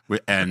Henderson,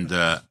 and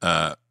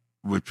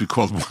which we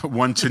called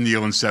One to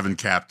Neil and Seven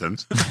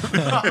Captains.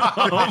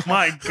 Oh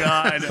my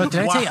God! Did I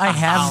tell you I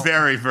have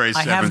Very, very 70s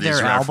I have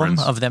their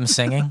reference. album of them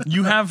singing.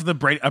 You have the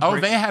Brady.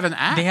 They had an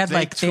act. They had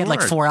like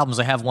toured. 4 albums.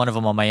 I have one of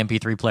them on my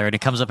MP3 player, and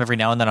it comes up every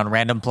now and then on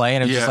random play,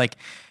 and it's just Yeah. like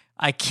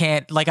I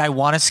can't I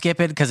want to skip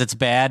it because it's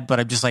bad, but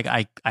I'm just like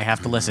I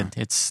have to listen.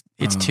 It's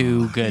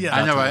too good. Yeah.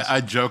 I know. not to listen.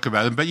 I joke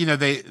about it, but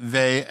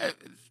they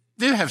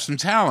did have some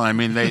talent. I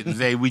mean,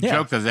 we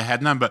joked that they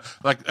had none, but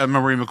like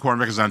Marie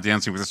McCormick is on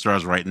Dancing with the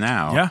Stars right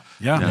now.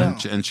 Yeah.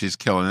 And she's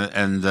killing it.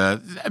 And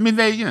I mean,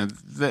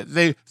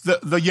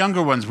 the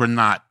younger ones were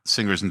not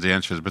singers and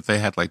dancers, but they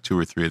had like 2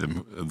 or 3 of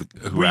them.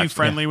 Who Were you actually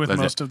friendly with led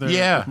it. most of their?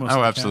 Yeah. with most of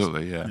the cast?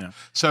 Absolutely. Yeah. Yeah.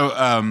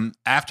 So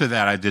after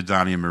that, I did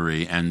Donnie and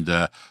Marie,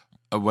 and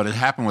what had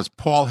happened was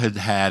Paul had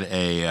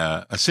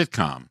a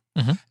sitcom,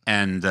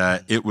 and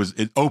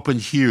it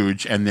opened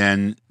huge, and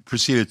then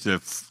proceeded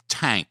to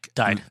tank.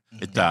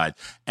 It died,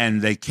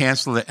 and they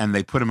canceled it, and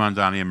they put him on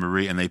Donnie and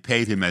Marie, and they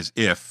paid him as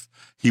if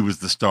he was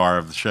the star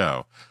of the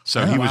show.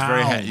 So he was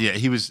very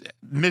he was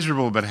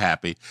miserable but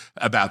happy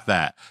about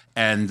that.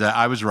 And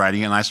I was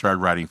writing, and I started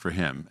writing for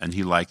him, and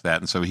he liked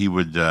that, and so he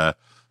would.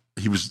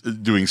 He was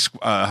doing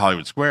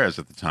Hollywood Squares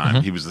at the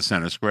time. He was the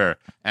center square,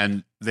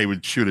 and they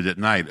would shoot it at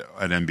night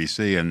at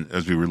NBC. And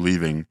as we were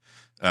leaving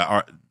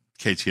our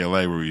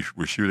KTLA, where we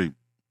were shooting,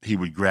 he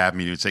would grab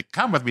me and he would say,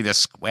 "Come with me to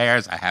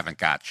Squares. I haven't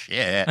got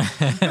shit."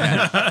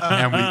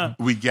 and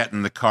we'd get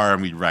in the car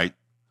and we'd write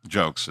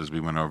jokes as we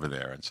went over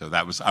there. And so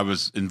I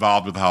was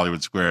involved with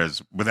Hollywood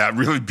Squares without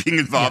really being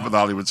involved with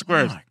Hollywood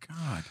Squares. Oh my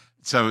God!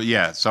 So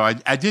yeah, so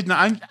I did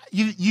not.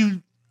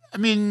 I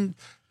mean.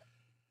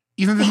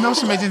 The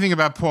most amazing thing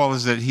about Paul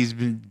is that he's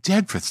been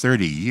dead for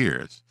 30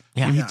 years.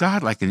 Yeah. He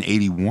died like in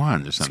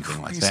 81 or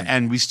something like that.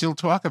 And we still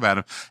talk about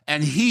him.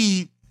 And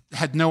he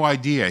had no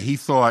idea. He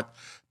thought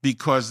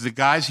because the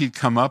guys he'd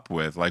come up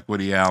with, like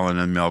Woody Allen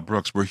and Mel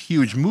Brooks, were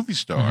huge movie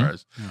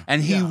stars.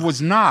 And he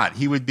was not.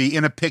 He would be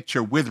in a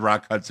picture with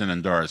Rock Hudson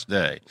and Doris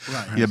Day.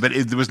 Right. Yeah, but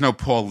there was no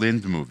Paul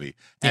Lynde movie.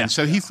 And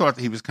so he thought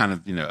he was kind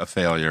of, a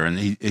failure. And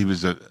he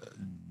was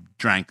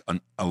drank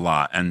a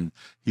lot, and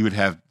he would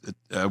have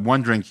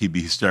one drink, he'd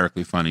be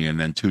hysterically funny, and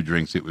then 2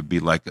 drinks, it would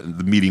be like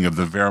the meeting of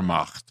the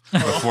Wehrmacht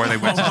before they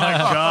went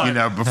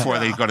to, before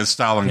they go to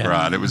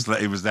Stalingrad. It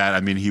was that.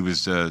 I mean, he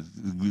was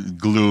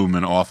gloom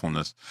and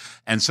awfulness,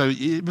 and so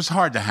it was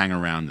hard to hang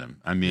around him.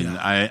 I mean,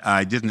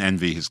 I didn't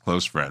envy his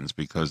close friends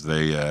because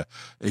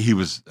he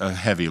was a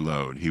heavy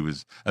load. He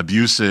was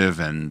abusive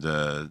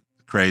and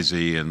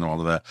crazy and all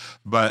of that.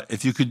 But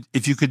if you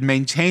could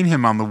maintain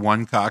him on the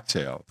one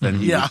cocktail, then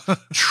he was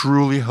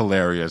truly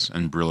hilarious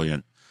and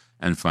brilliant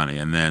and funny.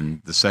 And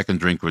then the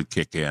second drink would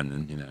kick in,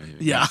 and you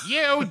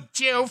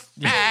Jew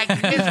fag,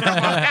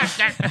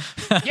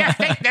 you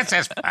think this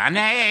is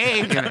funny?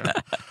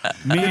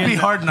 It'd be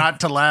hard not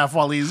to laugh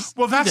while he's.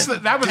 Well, that was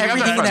the Everything other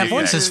in that funny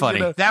voice thing. is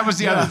funny. That was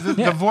the other.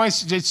 The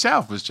voice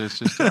itself was just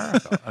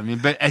hysterical. I mean,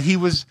 but he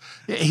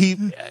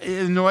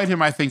it annoyed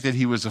him. I think that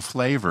he was a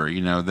flavor.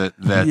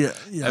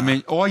 I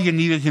mean, all you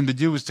needed him to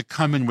do was to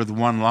come in with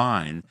one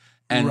line.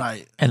 And,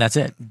 and that's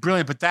it.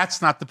 Brilliant, but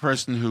that's not the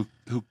person who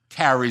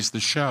carries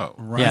the show.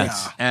 Right.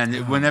 Yes.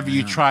 And whenever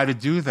you try to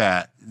do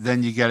that,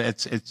 then you get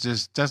it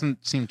just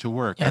doesn't seem to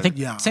work. Yeah, I think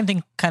same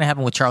thing kind of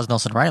happened with Charles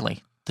Nelson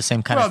Riley. The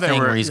same kind of thing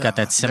where he's got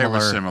that similar.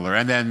 They were similar.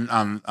 And then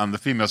on the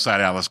female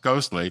side, Alice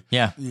Ghostly.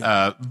 Yeah.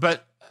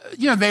 But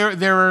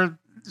they were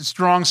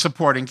strong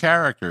supporting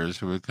characters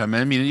who would come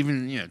in. I mean,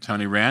 even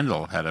Tony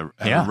Randall had a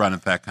run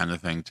at that kind of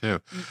thing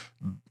too.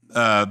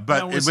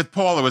 But with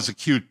Paul, it was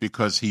acute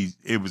because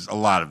it was a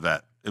lot of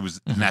that it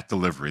was that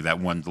delivery, that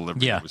one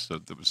delivery. Yeah.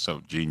 That was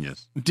so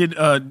genius. Did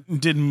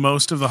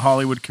most of the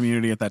Hollywood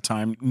community at that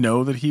time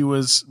know that he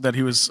was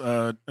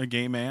a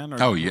gay man? Or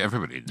Oh yeah,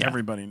 everybody knew.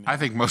 everybody knew. I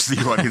think most of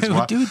the audience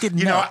was. Dude didn't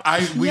you know, know.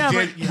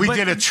 we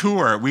did a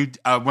tour. We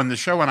when the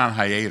show went on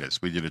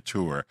hiatus, we did a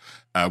tour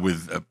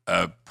with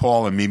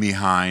Paul and Mimi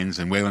Hines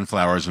and Waylon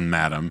Flowers and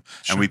Madam,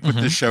 and we put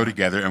this show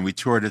together and we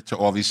toured it to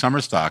all these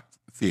summer stock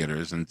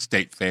theaters and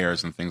state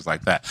fairs and things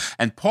like that.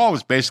 And Paul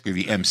was basically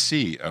the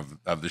MC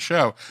of the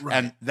show,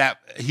 and that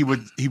he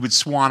would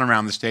swan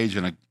around the stage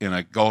in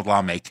a gold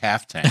lame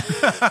caftan,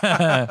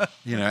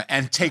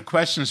 and take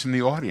questions from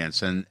the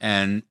audience.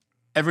 And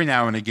every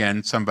now and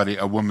again,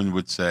 a woman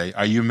would say,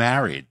 "Are you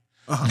married?"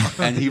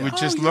 And he would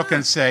just look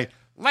and say,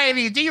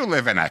 "Lady, do you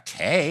live in a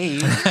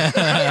cave?"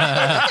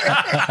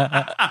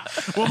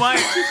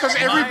 Because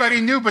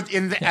everybody knew, but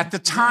at the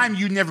time,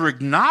 you never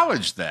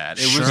acknowledged that.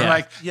 It was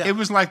it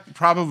was like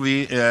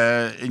probably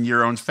in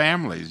your own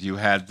families, you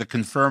had the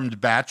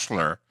confirmed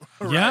bachelor,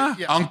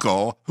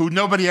 uncle who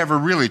nobody ever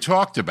really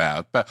talked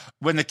about, but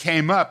when it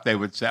came up, they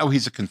would say, "Oh,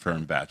 he's a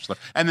confirmed bachelor,"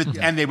 and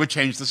they would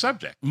change the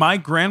subject. My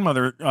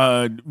grandmother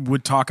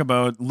would talk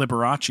about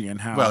Liberace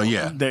and how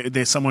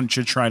someone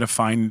should try to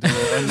find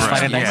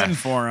a woman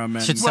for him.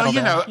 And,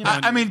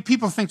 I mean,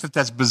 people think that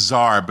that's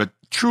bizarre, but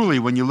truly,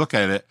 when you look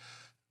at it,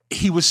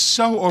 he was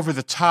so over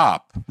the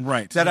top,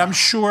 that I'm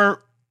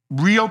sure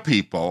real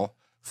people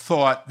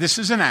thought this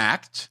is an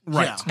act,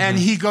 and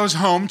he goes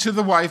home to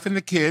the wife and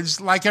the kids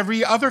like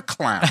every other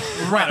clown,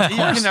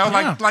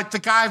 like the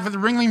guy for the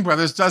Ringling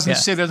Brothers doesn't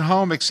sit at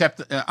home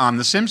except on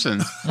The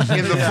Simpsons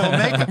in the full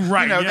makeup.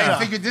 They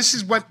figured this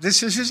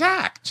is his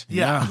act,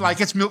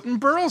 like it's Milton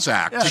Berle's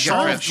act to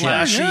get rich,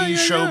 flashy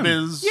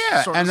showbiz,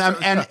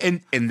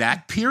 and in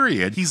that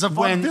period, he's a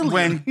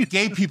when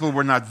gay people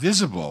were not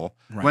visible,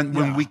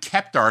 when we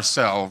kept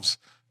ourselves,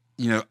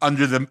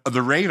 under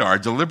the radar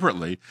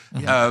deliberately.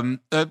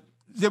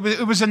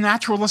 It was a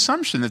natural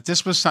assumption that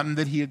this was something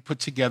that he had put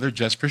together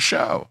just for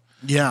show.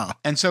 Yeah.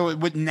 And so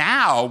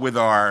now, with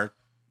our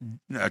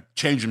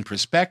change in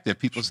perspective,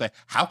 people say,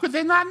 how could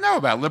they not know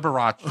about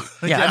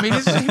Liberace? Yeah. I mean,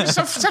 he was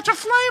such a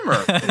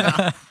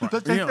flamer.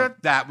 But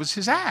that was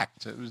his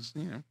act. It was,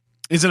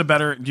 Is it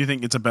do you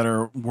think it's a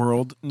better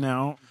world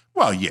now?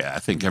 Well, yeah, I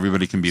think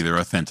everybody can be their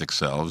authentic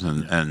selves. I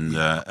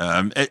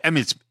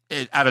mean,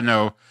 I don't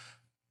know.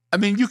 I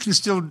mean, you can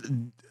still...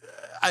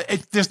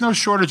 there's no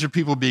shortage of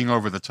people being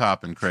over the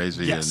top and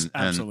crazy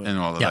and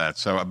all of that.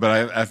 So,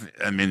 but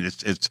I mean,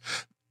 it's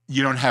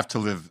you don't have to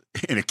live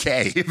in a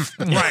cave,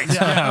 right?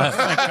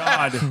 Thank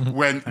God.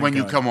 When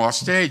you come off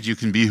stage, you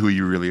can be who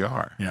you really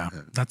are. Yeah,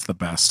 that's the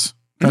best.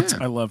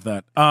 I love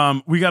that.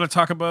 We got to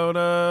talk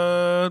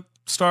about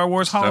Star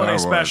Wars Holiday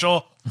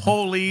Special.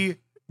 Holy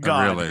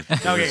God. Really?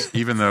 Okay.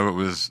 Even though it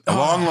was a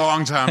long,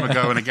 long time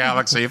ago in a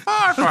galaxy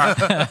far,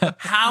 far.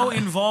 How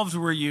involved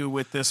were you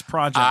with this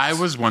project? I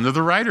was one of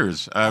the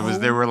writers.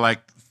 There were like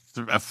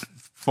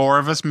four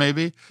of us,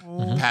 maybe.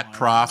 Pat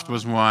Proft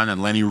was one,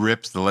 and Lenny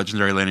Rips, the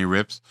legendary Lenny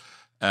Rips,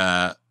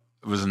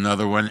 was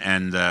another one,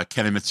 and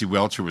Ken and Mitzi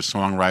Welch, who were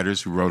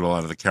songwriters who wrote a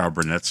lot of the Carol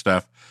Burnett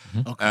stuff.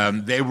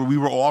 Okay. We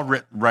were all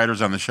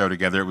writers on the show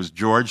together. It was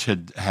George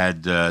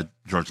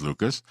George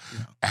Lucas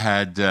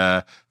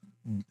had.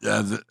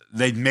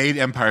 They'd made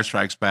Empire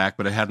Strikes Back,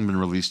 but it hadn't been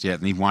released yet,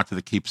 and he wanted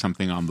to keep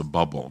something on the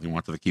bubble. He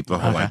wanted to keep the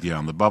whole idea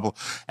on the bubble,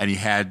 and he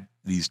had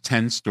these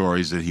 10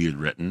 stories that he had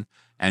written,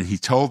 and he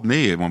told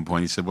me at one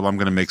point, he said, well, I'm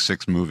going to make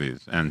 6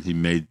 movies, and he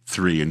made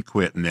 3 and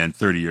quit, and then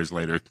 30 years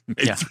later,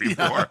 made 3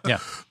 more. Yeah.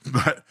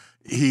 But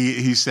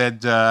he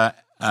said...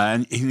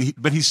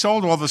 but he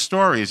sold all the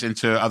stories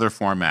into other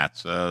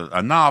formats,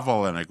 a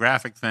novel and a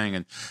graphic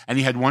thing, and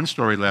he had one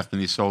story left,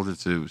 and he sold it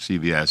to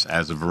CBS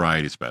as a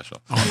variety special.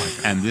 Oh my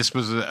God. And this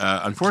was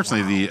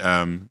unfortunately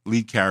the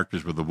lead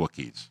characters were the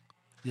Wookiees,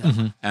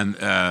 and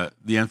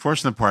the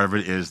unfortunate part of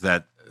it is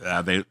that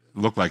they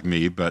look like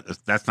me, but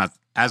that's not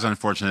as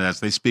unfortunate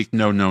as they speak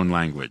no known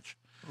language.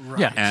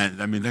 Right. Yeah,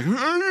 and I mean,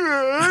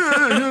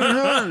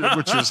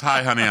 which is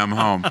 "Hi, honey, I'm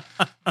home."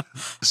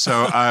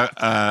 So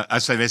I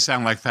say they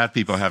sound like fat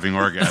people having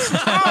orgasms.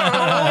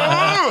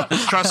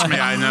 Trust me,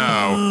 I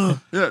know.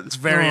 It's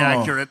very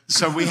accurate.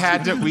 So we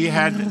had.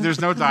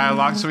 There's no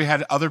dialogue, so we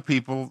had other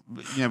people.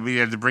 We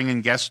had to bring in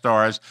guest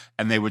stars,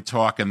 and they would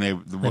talk, and the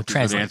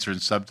Wookiees would answer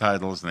in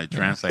subtitles, and they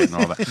translate and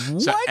all that.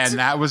 So, and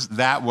that was.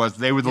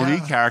 They were the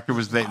lead character.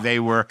 They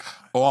were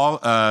all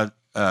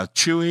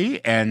Chewie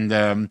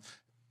and.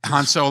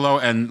 Han Solo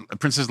and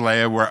Princess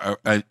Leia were,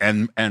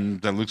 and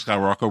Luke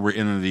Skywalker were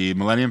in the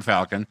Millennium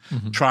Falcon,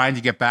 trying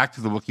to get back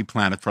to the Wookiee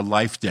planet for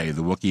Life Day,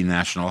 the Wookiee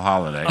national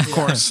holiday. Of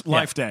course,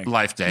 Life Day.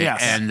 Life Day.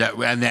 Yes. And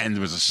then there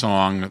was a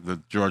song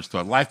that George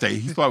thought Life Day.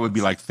 He thought it would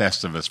be like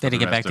Festivus. They didn't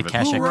get back to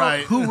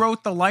Kashyyyk. Who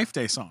wrote the Life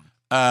Day song?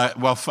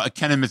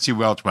 Ken and Mitzi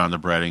Welch wound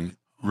up writing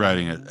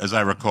writing it, as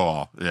I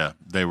recall. Yeah,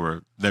 they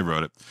wrote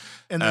it.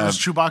 And there was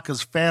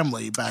Chewbacca's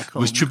family back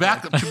home. It was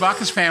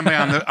Chewbacca's family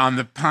on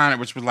the planet,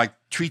 which was like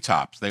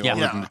treetops. They all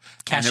lived in,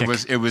 and it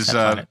was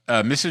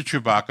Mrs.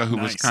 Chewbacca, who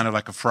was kind of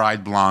like a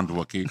fried blonde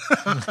Wookiee,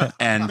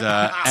 and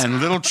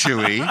little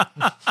Chewie,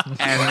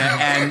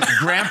 and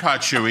Grandpa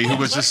Chewie, who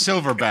was a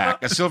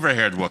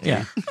silver-haired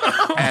Wookiee,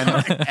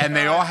 and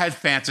they all had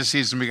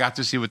fantasies, and we got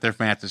to see what their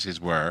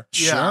fantasies were.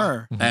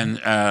 Sure. And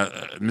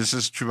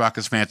Mrs.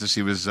 Chewbacca's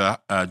fantasy was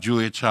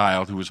Julia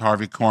Child, who was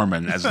Harvey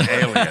Korman as an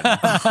alien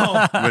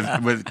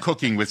with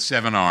cooking with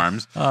 7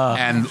 arms,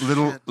 and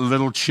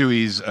little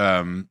Chewie's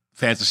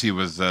fantasy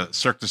was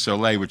Cirque du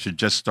Soleil, which had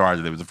just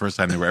started. It was the first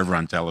time they were ever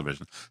on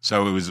television,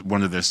 so it was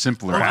one of their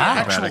simpler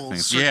acrobatic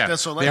things. Cirque du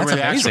Soleil. That's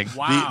amazing.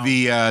 Wow.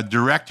 The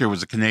director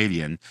was a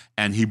Canadian,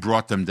 and he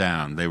brought them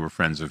down. They were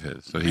friends of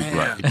his, so they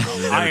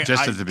were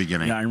just at the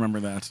beginning. Yeah, I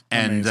remember that.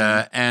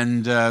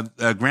 And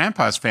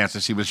Grandpa's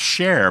fantasy was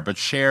Cher, but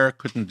Cher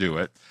couldn't do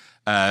it.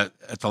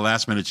 At the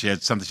last minute, she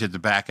had something she had to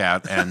back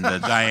out, and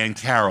Diane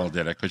Carroll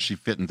did it because she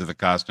fit into the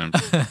costume,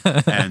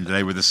 and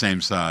they were the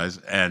same size.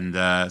 And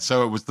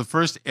so it was the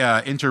first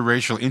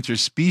interracial,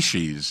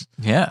 interspecies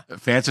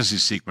fantasy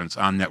sequence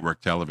on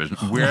network television.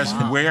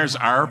 Where's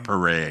our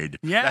parade?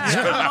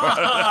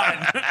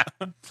 Yeah.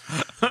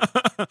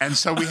 And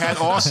so we had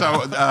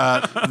also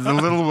the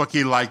little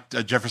Wookiee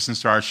liked Jefferson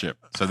Starship,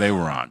 so they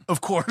were on.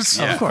 Of course.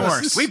 Of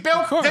course. We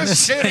built this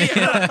city.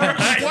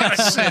 What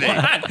city?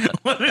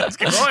 What is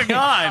going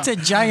on? It's a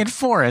giant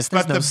forest.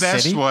 There's But no the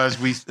best city. was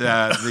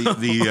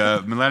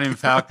the Millennium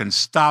Falcon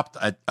stopped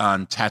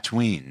on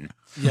Tatooine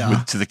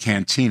to the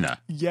cantina.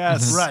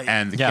 Yes. Right.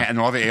 And and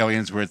all the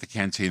aliens were at the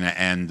cantina,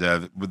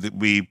 and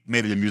we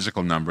made it a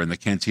musical number, and the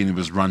cantina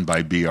was run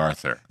by B.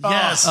 Arthur.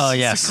 Yes. Oh,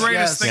 yes. It's the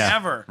greatest thing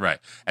ever. Right.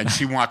 And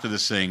she wanted to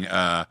sing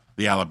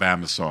the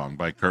Alabama song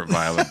by Kurt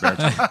Weill and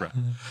Bertolt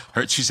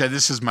Brecht. She said,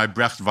 "This is my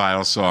Brecht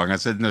Weill song." I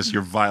said, "No, it's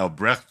your Weill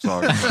Brecht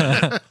song."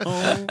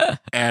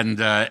 And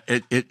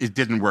it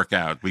didn't work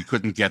out. We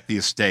couldn't get the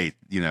estate,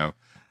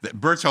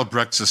 Bertolt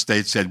Brecht's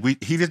estate said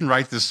he didn't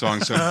write this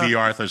song, so B.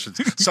 Arthur should.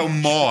 So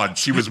Maud,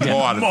 she was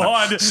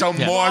Maud. So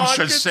Maud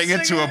should sing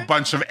it to a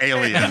bunch of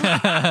aliens.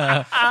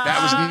 That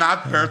was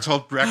not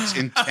Bertolt Brecht's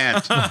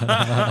intent.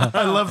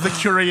 I love the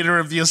curator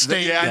of the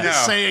estate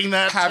saying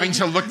that. Having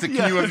to look. Can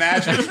you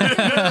imagine?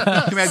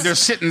 They're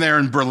sitting there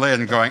in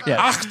Berlin going,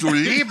 "Ach du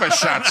liebe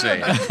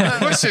Schatze,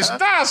 was ist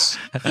das?"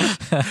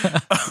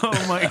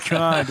 Oh my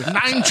God.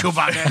 Nine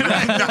Chewbacca.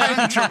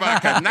 Nine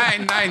Chewbacca.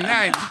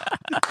 Nine.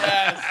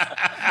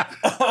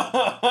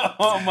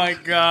 Oh my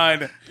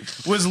God.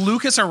 Was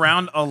Lucas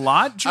around a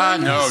lot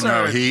during this?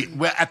 No.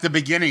 At the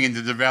beginning in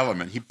the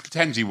development, he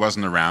pretends he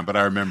wasn't around, but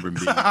I remember him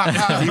being.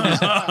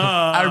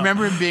 I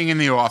remember him being in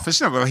the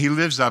office. No, well, he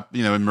lives up,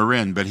 in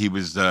Marin, but he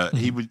was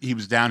he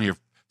was down here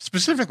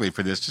specifically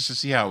for this, just to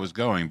see how it was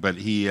going. But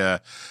he,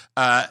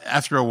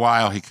 after a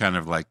while, he kind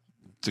of like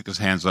took his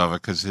hands off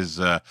it because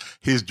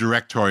his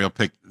directorial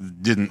pick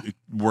didn't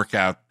work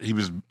out. He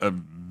was a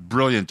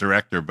brilliant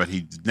director, but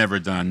he'd never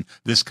done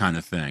this kind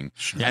of thing.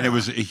 Sure. And it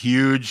was a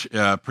huge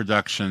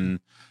production,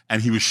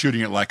 and he was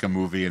shooting it like a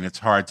movie, and it's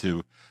hard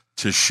to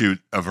shoot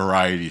a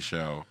variety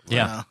show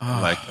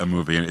like a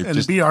movie.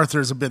 And B.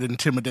 Arthur's a bit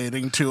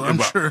intimidating, too, I'm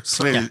sure.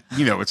 So.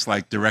 It's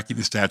like directing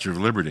the Statue of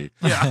Liberty.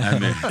 Yeah. I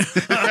mean,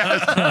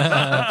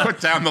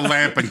 put down the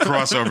lamp and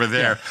cross over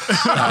there.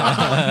 Oh,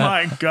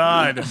 my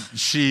God.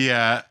 She,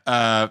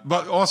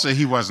 but also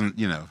he wasn't,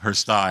 her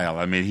style.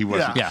 I mean, he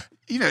wasn't. Yeah.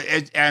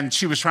 And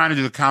she was trying to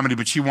do the comedy,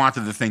 but she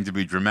wanted the thing to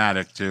be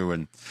dramatic too.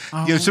 And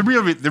so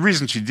the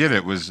reason she did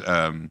it was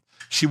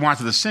she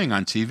wanted to sing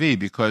on TV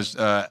because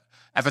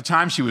at the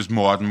time she was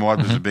Maud, and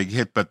Maud was a big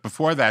hit. But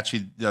before that,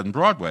 she'd done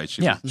Broadway.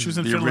 She was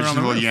in the Fiddler on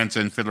the original Roof. Yenta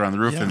and Fiddler on the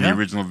Roof, and the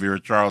original Vera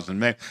Charles and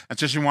May. And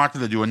so she wanted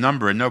to do a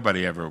number, and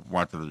nobody ever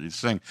wanted to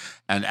sing.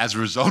 And as a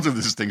result of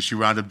this thing, she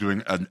wound up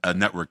doing a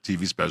network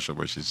TV special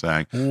where she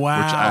sang.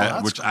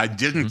 Wow, which I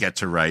didn't get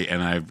to write,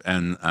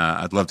 and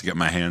I'd love to get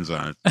my hands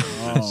on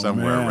it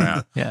somewhere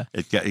around. Yeah,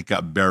 it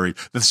got buried.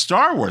 The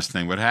Star Wars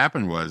thing. What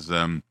happened was.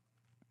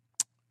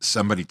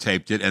 Somebody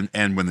taped it,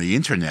 and when the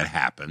internet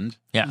happened,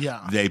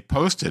 they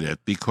posted it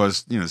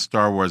because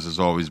Star Wars has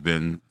always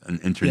been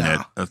an internet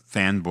a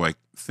fanboy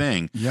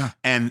thing. Yeah,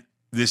 and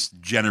this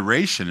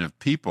generation of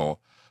people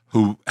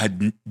who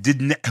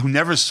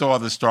never saw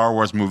the Star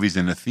Wars movies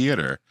in a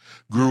theater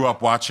grew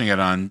up watching it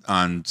on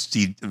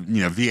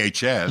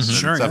VHS and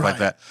stuff like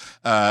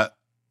that.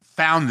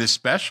 Found this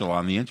special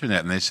on the internet,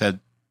 and they said,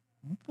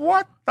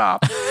 "What the?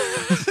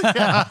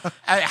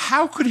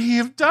 How could he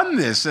have done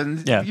this?"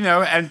 And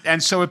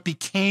and so it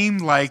became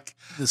like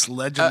this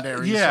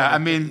legendary. I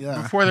mean,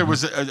 before there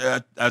was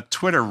a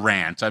Twitter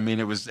rant. I mean,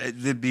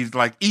 there'd be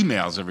like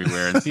emails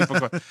everywhere, and people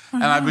go,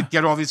 and I would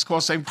get all these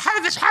calls saying, "How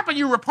did this happen?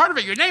 You were part of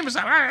it. Your name is."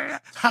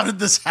 How did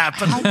this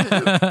happen?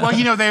 Well,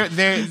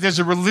 there's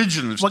a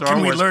religion of Star can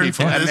we Wars learn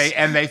people, from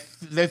and this?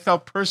 they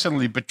felt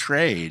personally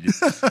betrayed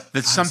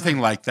that something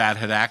like that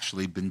had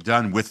actually been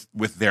done with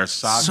their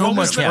saga. So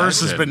much worse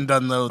has been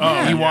done, though. The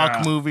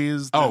Ewok movie.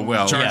 movies. Oh, than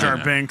well, Jar Jar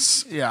yeah.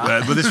 Binks.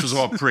 Yeah. But this was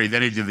all pre.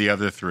 Then he did the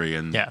other three,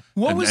 and Yeah.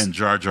 and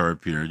Jar Jar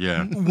appeared.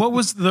 Yeah. What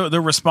was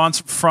the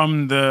response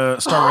from the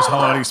Star Wars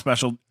holiday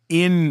special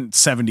in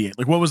 '78?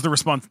 Like, what was the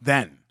response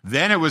then?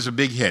 Then it was a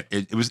big hit.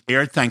 It was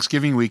aired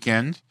Thanksgiving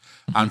weekend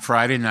on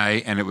Friday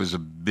night, and it was a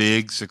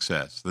big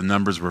success. The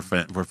numbers were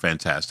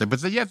fantastic.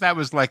 But yet that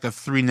was like a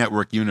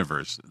 3-network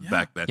universe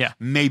back then. Yeah.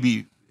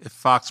 Maybe if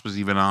Fox was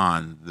even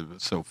on,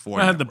 so 4.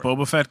 I had the network.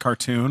 Boba Fett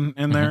cartoon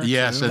in there.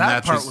 Yes, too. and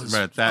That that's part was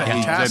right. That he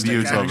fantastic,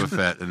 debuted actually. Boba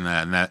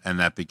Fett, and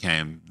that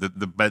became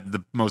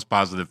the most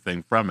positive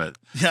thing from it.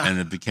 Yeah. And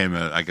it became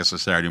a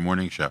Saturday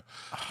morning show.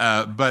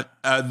 But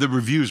the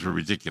reviews were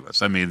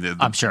ridiculous. I mean,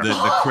 I'm sure. the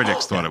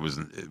critics thought it was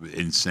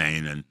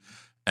insane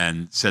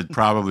and said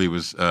probably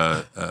was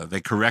they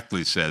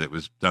correctly said it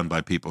was done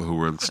by people who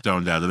were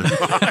stoned out of their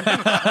mind.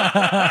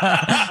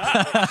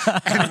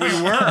 And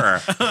we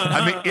were.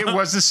 I mean, it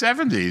was the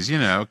 70s, you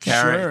know.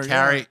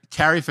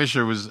 Carrie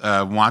Fisher was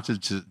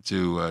wanted to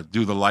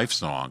do the Life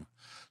song.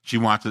 She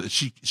wanted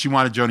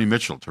Joni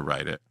Mitchell to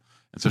write it.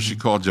 And so she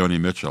called Joni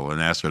Mitchell and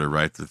asked her to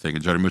write the thing.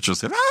 And Joni Mitchell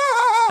said,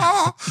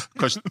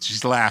 because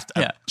she laughed.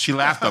 Yeah. She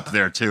laughed up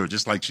there too,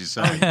 just like she's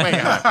saying. Way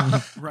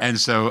up. And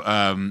so,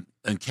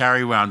 and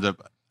Carrie wound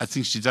up. I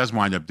think she does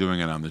wind up doing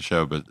it on the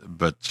show,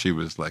 but she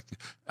was like,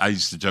 I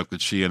used to joke that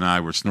she and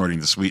I were snorting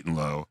the sweet and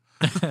low.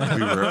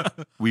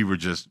 we were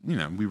just, you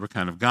know, we were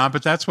kind of gone.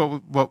 But that's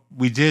what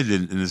we did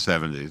in the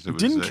 70s. It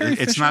was, Didn't Carrie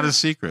it's Fisher not a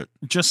secret.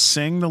 Just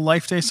sing the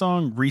Life Day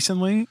song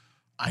recently.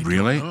 I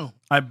Really? don't know.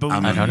 I believe.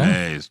 I'm don't know.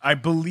 amazed. I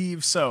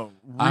believe so.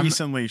 I'm-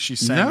 Recently, she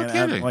sang No it at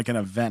kidding. like an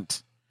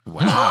event.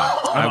 Wow.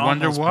 I I'm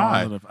wonder almost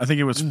why. positive. I think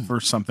it was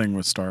for something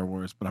with Star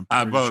Wars, but I'm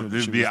pretty Well, sure that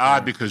it'd she be was odd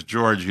there. because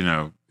George, you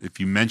know, if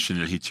you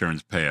mention it, he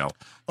turns pale.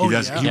 He Oh,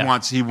 does. yeah. He Yeah.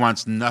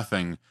 wants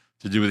nothing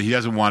to do with it. He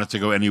doesn't want it to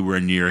go anywhere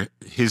near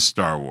his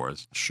Star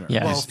Wars. Sure.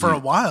 Yeah. Well, for a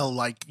while,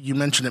 like you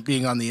mentioned it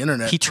being on the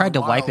internet. He for tried a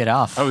to wipe while, it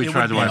off. Oh, he It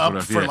tried would to be wipe up it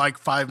off. for Yeah. like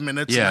 5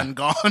 minutes Yeah. and then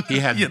gone. He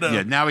had. you know?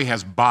 Yeah. Now he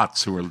has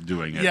bots who are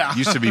doing it. Yeah. It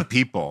used to be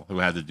people who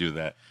had to do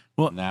that.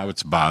 Well- now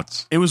it's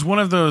bots. It was one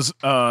of those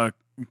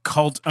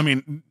cult. I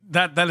mean,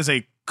 that is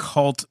a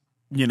cult,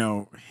 you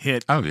know,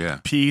 hit Oh yeah.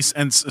 piece,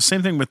 and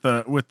same thing with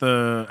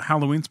the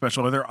Halloween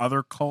special. Are there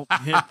other cult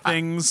hit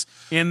things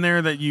in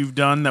there that you've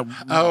done that?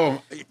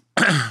 Oh,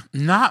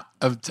 not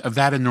of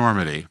that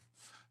enormity.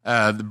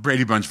 The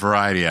Brady Bunch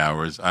Variety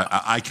Hours.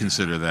 I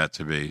consider that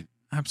to be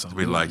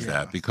Absolutely. we like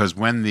that because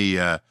when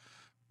the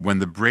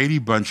Brady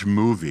Bunch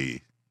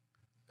movie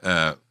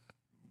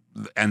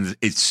and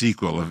its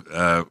sequel,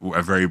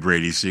 a very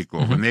Brady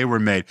sequel, when they were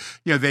made,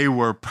 you know, they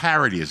were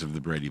parodies of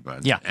the Brady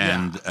Bunch, Yeah.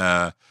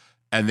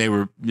 and they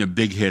were, you know,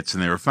 big hits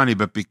and they were funny,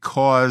 but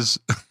because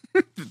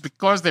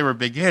they were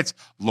big hits,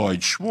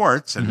 Lloyd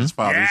Schwartz and his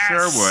father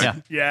Sherwood, Yeah.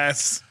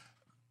 Yes.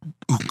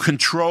 who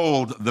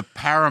controlled the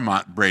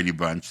Paramount Brady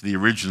Bunch, the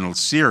original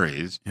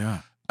series, Yeah.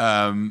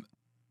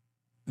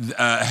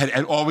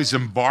 had always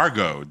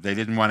embargoed. They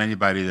didn't want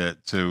anybody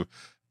to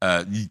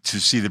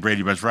see the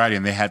Brady Bunch variety,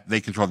 and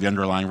they controlled the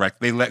underlying rights.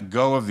 They let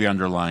go of the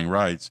underlying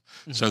rights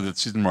so that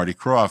Sid and Marty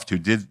Krofft, who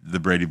did the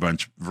Brady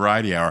Bunch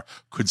Variety Hour,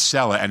 could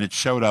sell it, and it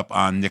showed up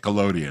on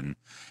Nickelodeon.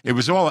 It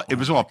was all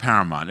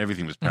Paramount.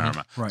 Everything was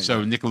Paramount. Right.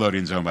 So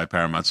Nickelodeon's owned by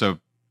Paramount. So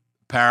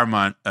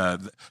Paramount,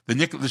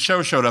 the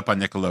show showed up on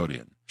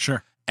Nickelodeon.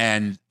 Sure.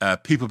 And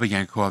people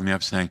began calling me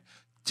up saying,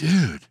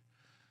 "Dude,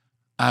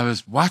 I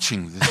was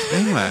watching this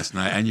thing last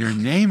night, and your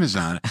name is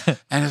on it."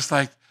 And it's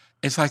like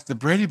the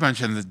Brady Bunch,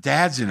 and the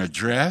dad's in a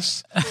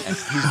dress, and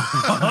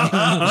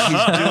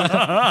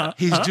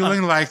he's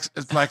doing like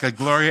a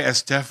Gloria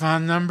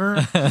Estefan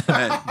number.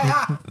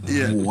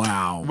 Yeah.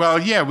 Wow. Well,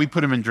 yeah, we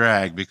put him in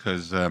drag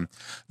because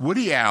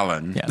Woody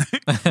Allen.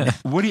 Yeah.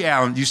 Woody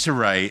Allen used to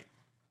write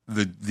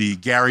the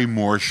Gary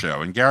Moore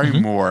show, and Gary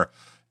Moore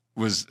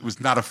was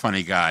not a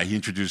funny guy. He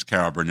introduced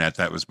Carol Burnett.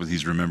 That was what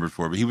he's remembered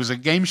for. But he was a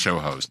game show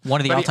host. One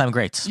of the But all-time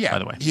greats, yeah, by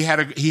the way. he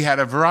had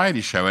a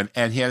variety show,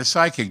 and he had a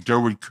sidekick,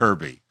 Durwood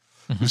Kirby,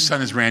 whose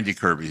son is Randy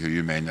Kirby, who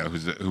you may know,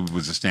 who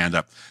was a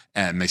stand-up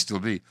and may still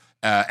be.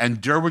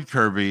 And Durwood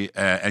Kirby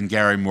and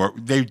Gary Moore,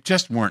 they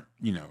just weren't,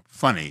 you know,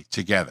 funny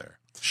together.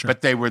 Sure.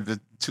 But they were the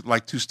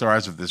two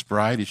stars of this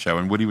variety show,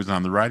 and Woody was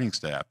on the writing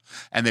staff,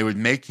 and they would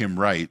make him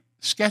write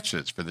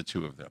sketches for the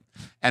two of them.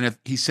 And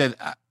he said,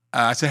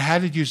 I said, "How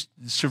did you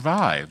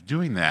survive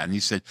doing that?" And he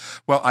said,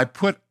 "Well, I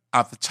put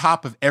at the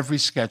top of every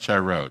sketch I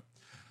wrote,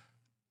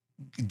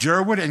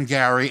 Durwood and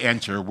Gary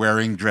enter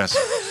wearing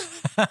dresses."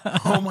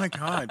 Oh my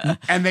God.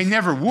 And they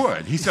never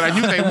would. He said, "I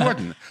knew they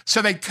wouldn't."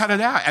 So they'd cut it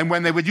out. And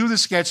when they would do the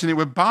sketch and it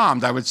would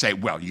bombed, I would say,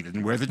 "Well, you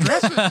didn't wear the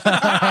dresses."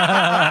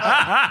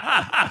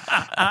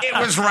 It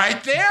was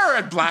right there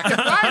in black and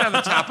white on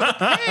the top of the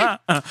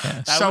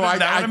page. So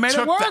that would've made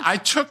it work. I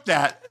took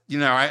that, you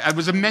know, I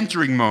was a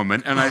mentoring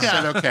moment, and I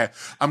said, "Okay,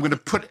 I'm going to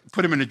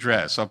put him in a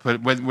dress. I'll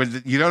put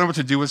when you don't know what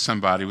to do with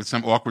somebody, with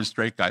some awkward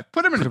straight guy,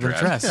 put him in a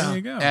dress." There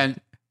you go. And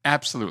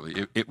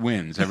absolutely, it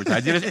wins every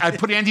time. I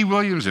put Andy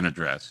Williams in a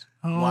dress.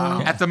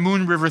 Wow. at the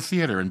Moon River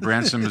Theater in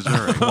Branson,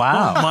 Missouri.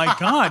 Wow. Oh my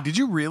God, did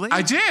you really?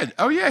 I did.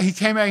 Oh yeah, he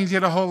came out and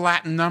did a whole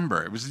Latin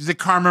number. It was the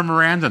Carmen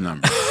Miranda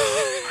number.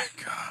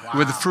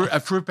 With a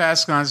fruit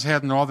basket on his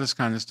head and all this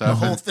kind of stuff.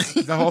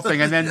 The whole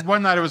thing. And then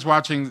one night I was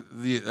watching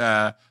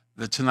the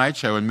Tonight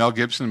Show and Mel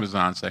Gibson was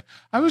on saying,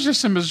 I was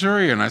just in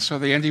Missouri and I saw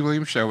the Andy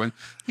Williams show and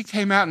he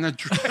came out in a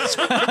dress.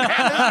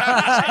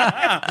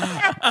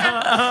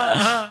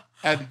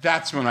 And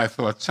that's when I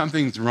thought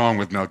something's wrong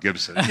with Mel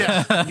Gibson.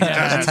 Yeah.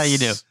 That's how you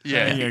do.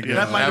 Yeah.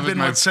 That might have been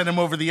what sent him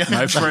over the edge.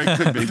 My friend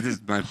could be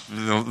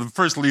the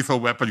first Lethal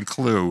Weapon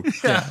clue.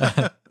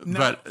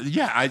 But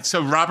yeah,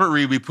 so Robert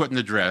Reed we put in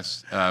the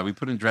dress. We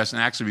put in dress,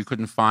 and actually we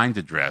couldn't find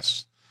a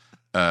dress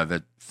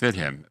that fit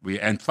him.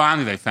 And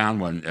finally they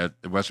found one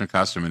at the Western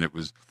Costume, and it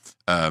was.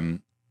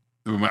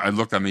 I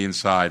looked on the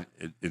inside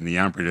in the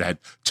armpit. It had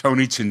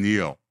Tony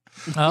Tennille.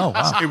 Oh,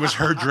 wow. It was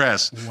her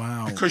dress.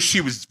 Wow. Because she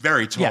was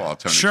very tall. Yeah.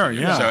 Tony Sure, Tennille.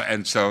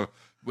 yeah. So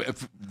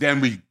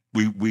then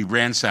we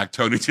ransacked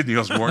Tony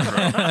Tennille's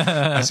wardrobe.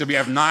 I said, we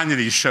have 9 of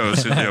these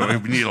shows to do.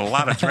 We need a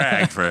lot of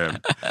drag for him.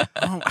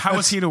 Oh, how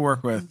was he to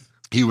work with?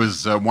 He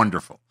was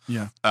wonderful.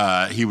 Yeah.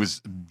 He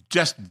was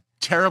just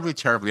terribly,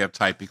 terribly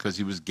uptight because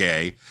he was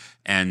gay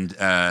and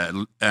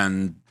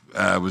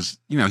was,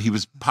 he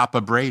was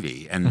Papa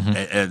Brady. And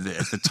at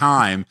the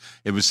time,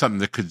 it was something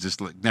that could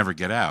just never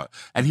get out.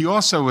 And he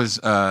also was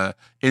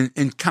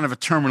in kind of a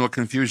terminal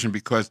confusion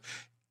because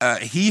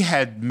he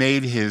had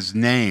made his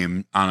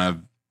name on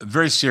a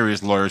very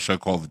serious lawyer show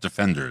called The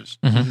Defenders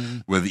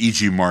with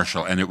E.G.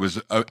 Marshall. And it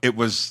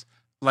was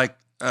like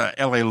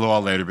L.A. Law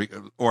later,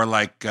 or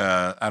like,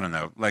 I don't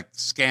know, like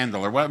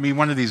Scandal, or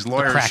one of these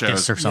lawyer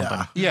Practice shows. or something.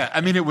 Yeah,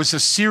 I mean, it was a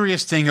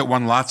serious thing. It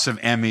won lots of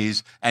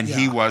Emmys, and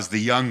he was the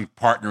young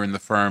partner in the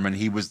firm, and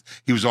he was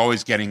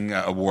always getting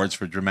awards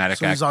for dramatic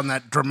So he was acting. on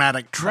that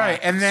dramatic track. Right,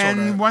 and then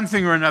sorta. one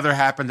thing or another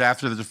happened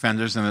after The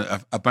Defenders,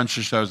 and a bunch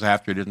of shows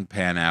after didn't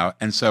pan out.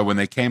 And so when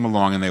they came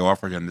along and they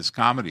offered him this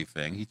comedy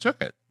thing, he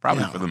took it,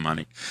 probably for the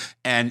money,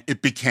 and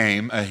it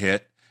became a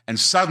hit. And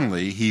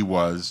suddenly he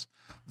was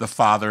the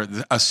father,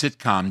 a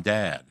sitcom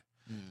dad.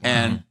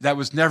 And that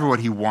was never what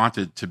he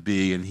wanted to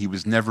be, and he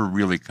was never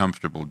really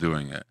comfortable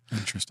doing it.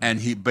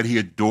 Interesting. But he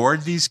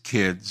adored these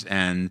kids,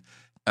 and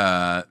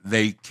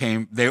they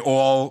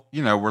all,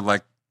 were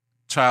like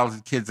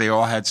childhood kids. They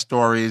all had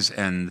stories,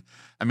 and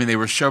I mean, they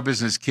were show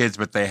business kids,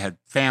 but they had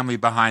family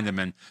behind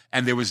them,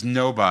 and there was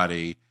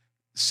nobody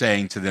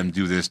saying to them,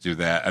 do this, do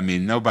that. I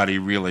mean, nobody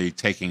really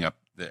taking up.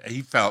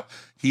 He felt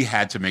he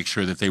had to make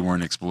sure that they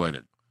weren't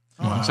exploited.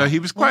 Wow. So he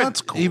was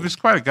that's cool. he was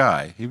quite a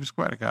guy.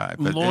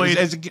 But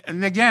Lloyd-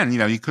 and again,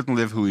 he couldn't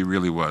live who he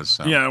really was.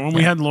 So. Yeah, when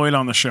we had Lloyd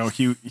on the show,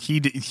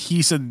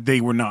 he said they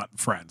were not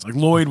friends. Like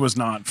Lloyd was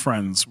not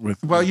friends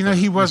with. Well, he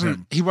with wasn't.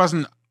 him. He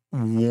wasn't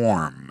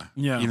warm.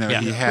 Yeah, He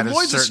had Well, a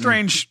Lloyd's certain, a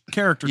strange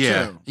character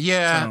too.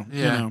 Yeah, So,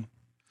 yeah,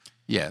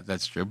 yeah.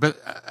 That's true. But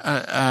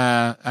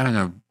I don't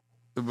know.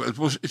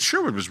 Well,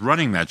 Sherwood was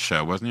running that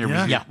show, wasn't he?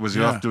 Or was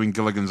he off doing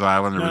Gilligan's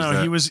Island? Or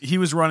No, he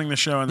was running the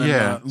show, and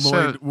then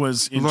Lloyd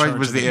was in Lloyd charge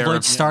was of the it. air-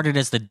 Lloyd started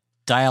as the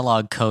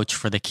dialogue coach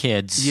for the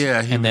kids.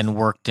 Yeah, and then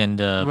worked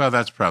into. Well,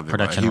 that's probably why.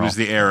 production He role. was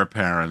the heir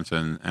apparent,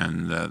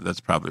 and that's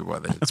probably why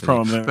they. That's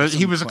probably. But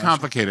he some was a clash.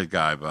 complicated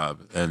guy, Bob,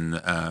 and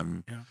I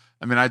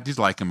mean, I did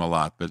like him a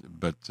lot,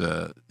 but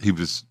he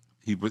was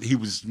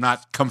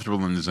not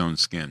comfortable in his own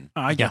skin.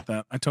 I get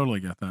that. I totally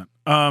get that.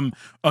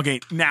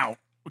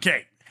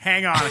 Okay.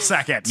 Hang on a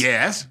second.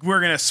 Yes. We're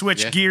gonna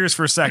switch Yeah. gears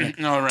for a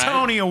second. All right.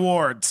 Tony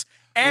Awards,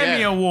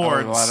 Emmy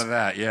Awards, a lot of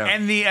that. Yeah.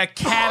 and the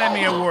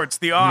Academy Awards,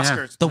 the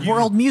Oscars, the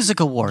World Music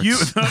Awards.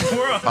 the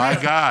world, My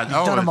God!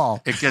 done 'em all.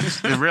 It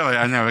gets really.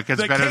 I know it gets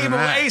the better than Cable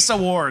that. Ace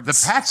Awards, The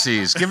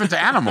Patsies given to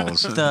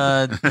animals.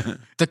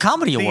 the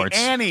comedy the awards.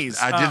 Annies.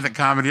 I did the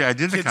comedy. I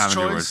did the Kids' comedy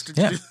Choice. awards. Did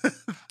you Yeah. do-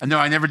 No,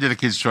 I never did a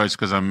Kids' Choice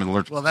because I'm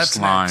allergic Well, to that's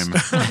slime.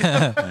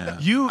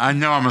 You. I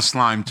know I'm a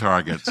slime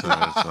target, so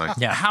it's like.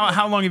 Yeah.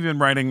 How long have you been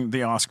writing the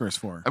Oscars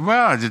for?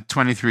 Well, I did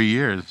 23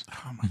 years.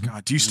 Oh my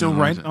God! Do you still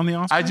write on the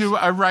Oscars? I do.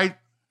 I write.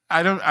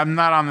 I'm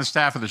not on the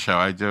staff of the show.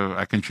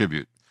 I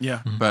contribute.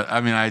 Yeah. But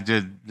I mean, I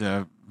did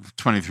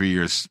 23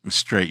 years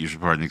straight. You should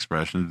pardon the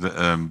expression.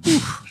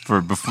 For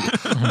before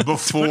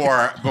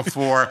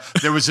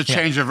there was a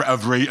change of a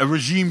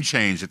regime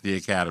change at the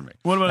Academy.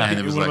 What about And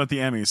it was like- the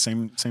Emmys?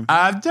 Same thing.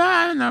 I've done,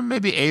 I don't know,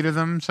 maybe 8 of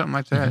them, something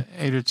like that.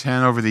 8 or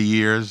 10 over the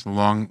years.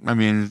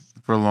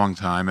 For a long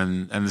time,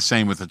 and the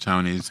same with the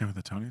Tonys. Same with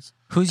the Tonys.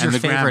 Who's your and the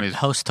favorite Grammys.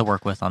 host to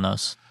work with on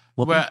those?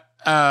 Whoopi?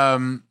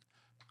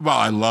 Well,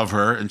 I love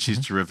her, and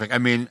she's terrific. I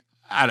mean,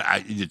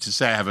 to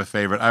say I have a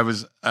favorite, I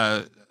was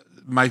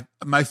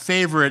my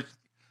favorite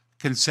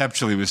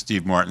conceptually was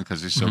Steve Martin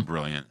because he's so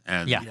brilliant,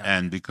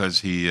 and because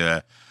he.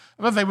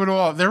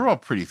 Well, they're all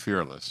pretty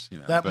fearless,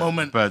 That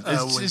moment, but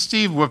it's with-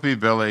 Steve, Whoopi,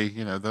 Billy,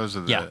 those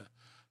are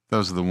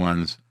the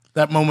ones.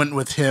 That moment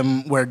with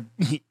him where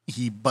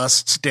he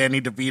busts Danny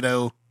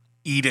DeVito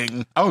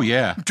eating Oh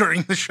yeah.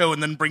 during the show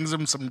and then brings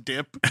him some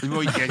dip.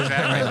 Well, yeah,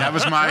 exactly. That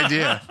was my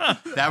idea.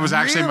 That was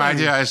actually my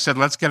idea. I said,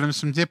 let's get him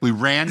some dip. We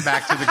ran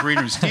back to the green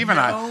room, Steve and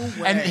I.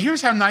 And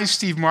here's how nice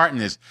Steve Martin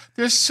is.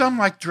 There's some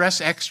like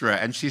dress extra,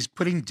 and she's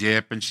putting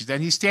dip, and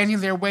he's standing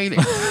there waiting.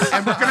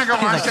 And we're going to go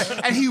on stage,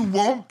 and he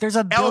won't There's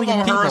a billion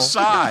elbow her people.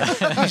 aside.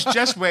 He's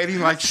just waiting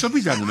like, she'll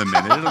be done in a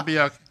minute. It'll be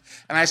okay.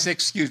 And I say,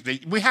 excuse me,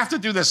 we have to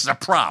do this as a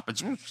prop.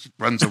 She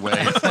runs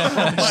away.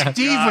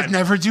 Steve would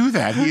never do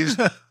that. He is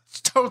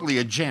totally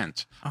a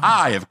gent.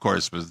 I, of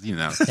course, was,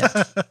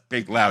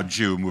 big, loud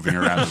Jew moving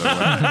around the room.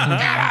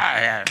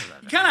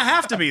 You kind of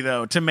have to be,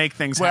 though, to make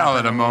things Well,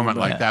 happen. at a moment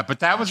like that.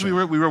 But that was, we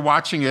were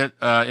watching it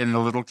in the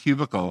little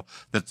cubicle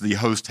that the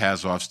host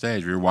has off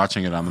stage. We were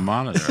watching it on the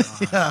monitor.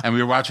 And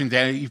we were watching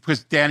Danny,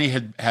 because Danny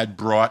had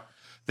brought,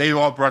 they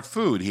all brought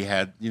food. He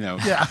had,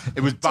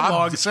 it was a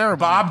long ceremony.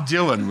 Bob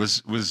Dylan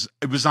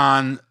was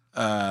on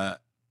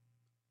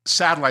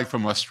satellite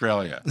from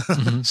Australia,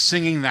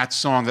 singing that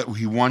song that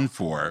he won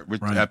for,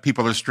 with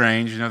 "People Are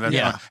Strange," that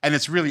song, and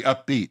it's really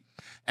upbeat.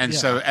 And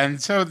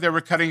so they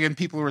were cutting in.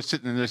 People were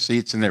sitting in their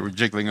seats and they were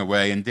jiggling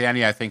away. And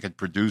Danny, I think, had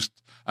produced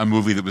a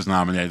movie that was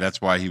nominated.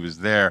 That's why he was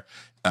there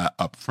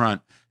up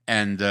front.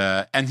 And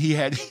he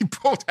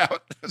pulled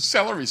out a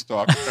celery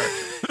stalk.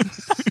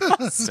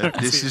 Said,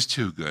 this is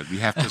too good. We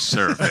have to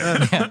serve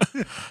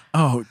it.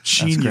 Oh,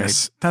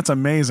 genius! That's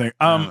amazing.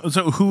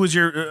 So who was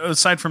your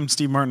aside from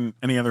Steve Martin?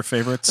 Any other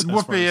favorites?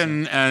 Whoopi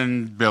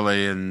and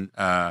Billy and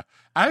I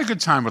had a good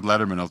time with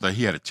Letterman, although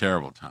he had a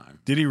terrible time.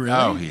 Did he really?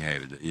 Oh, he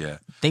hated it. Yeah,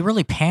 They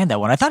really panned that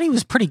one. I thought he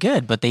was pretty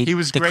good, but the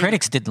great.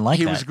 critics didn't like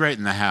he that. was great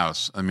in the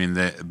house. I mean,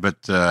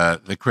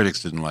 the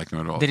critics didn't like him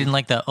at all. They didn't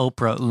like the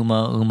Oprah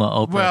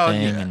Oprah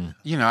thing.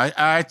 Yeah.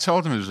 I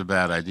told him it was a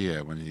bad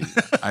idea when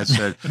I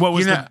said, what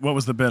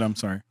was the bit? I'm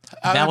sorry.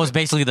 That was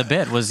basically the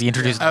bit. Was he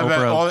introduced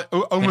Oprah?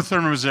 Uma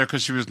Thurman was there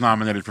because she was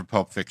nominated for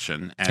Pulp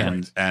Fiction,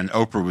 and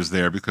Oprah was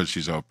there because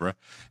she's Oprah,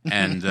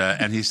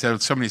 and he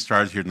said, somebody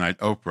started here tonight.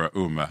 Oprah,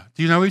 Uma.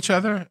 Do you know each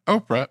other?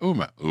 Oprah,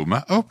 Uma,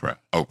 Oprah,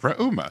 Oprah,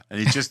 Uma, and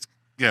he just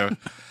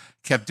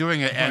kept doing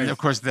it, and of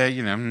course they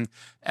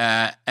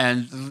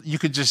and you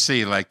could just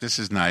see like, this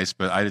is nice,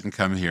 but I didn't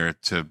come here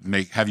to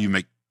have you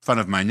make fun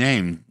of my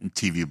name,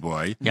 TV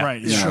boy. Yeah.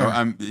 Right. So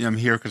I'm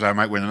here because I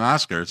might win an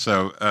Oscar.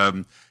 So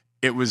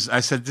it was.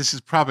 I said, this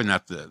is probably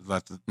not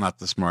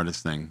the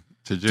smartest thing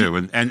to do.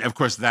 And of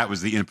course, that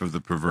was the imp of the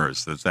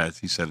perverse. That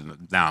he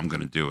said, now I'm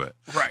going to do it.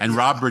 Right. And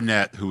Rob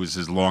Burnett, who was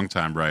his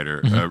longtime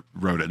writer,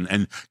 wrote it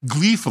and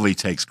gleefully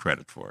takes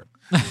credit for it.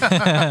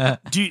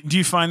 Do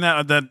you find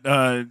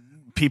that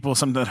people,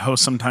 that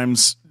hosts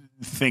sometimes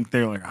think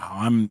they're like,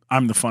 oh,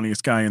 I'm the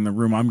funniest guy in the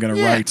room. I'm gonna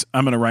write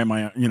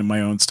my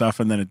my own stuff,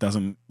 and then it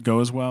doesn't go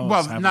as well.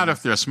 Well, not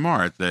if they're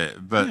smart.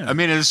 I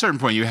mean, at a certain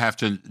point, you have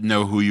to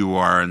know who you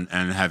are and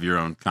have your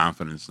own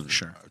confidence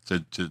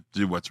to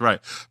do what's right.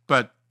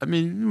 But I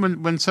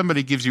mean, when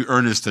somebody gives you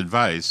earnest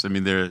advice, I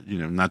mean, they're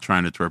not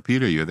trying to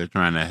torpedo you; they're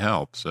trying to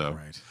help. So,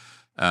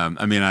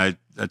 I mean, I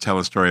tell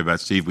a story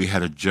about Steve. We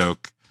had a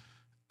joke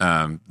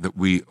that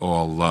we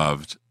all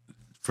loved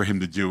for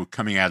him to do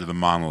coming out of the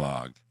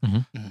monologue.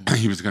 Mm-hmm.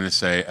 He was going to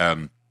say,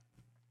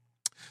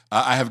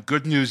 I have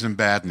good news and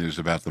bad news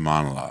about the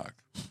monologue.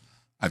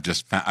 I've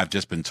just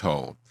been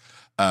told.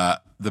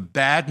 The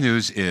bad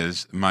news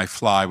is my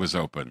fly was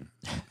open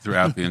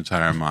throughout the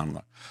entire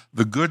monologue.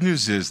 The good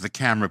news is the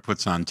camera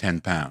puts on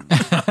 10 pounds.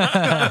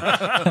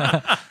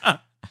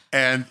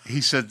 And he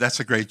said, that's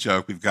a great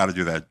joke. We've got to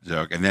do that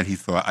joke. And then he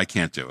thought, I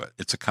can't do it.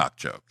 It's a cock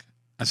joke.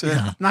 I said,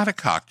 it's not a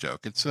cock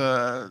joke. It's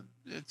a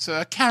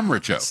camera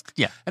joke.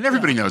 Yeah. And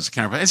everybody knows it's a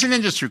camera. It's an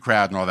industry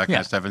crowd and all that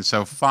kind of stuff. And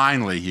so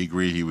finally he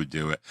agreed he would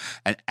do it.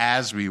 And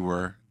as we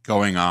were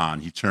going on,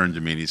 he turned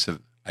to me and he said,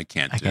 I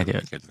can't do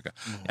it.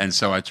 And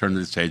so I turned to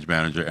the stage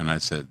manager and I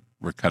said,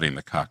 we're cutting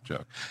the cock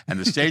joke. And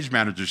the stage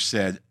manager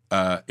said,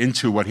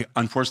 into what he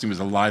unfortunately was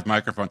a live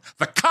microphone,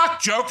 the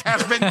cock joke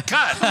has been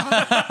cut.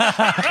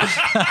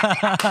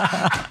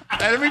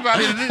 And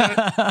everybody in the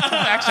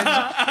backstage,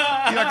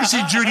 I could see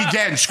Judi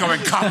Dench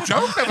going, cock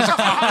joke? That was a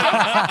cock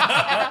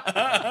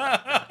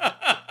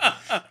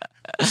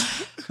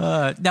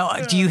joke? Now,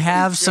 do you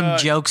have some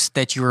jokes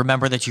that you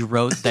remember that you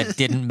wrote that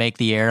didn't make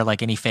the air?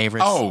 Like any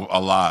favorites? Oh, a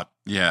lot.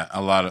 Yeah,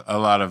 a lot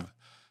of.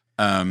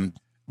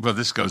 Well,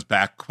 this goes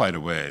back quite a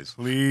ways.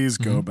 Please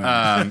go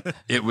back.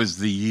 It was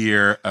the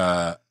year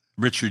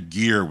Richard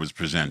Gere was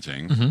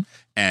presenting,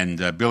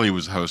 and Billy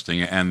was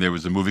hosting, and there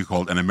was a movie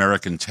called An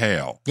American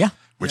Tale,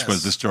 which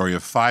was the story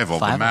of Fievel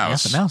the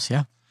mouse. The mouse,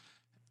 yeah.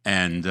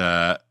 And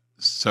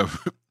so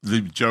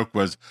the joke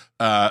was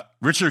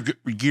Richard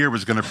Gere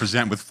was going to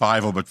present with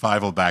Fievel, but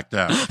Fievel backed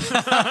out.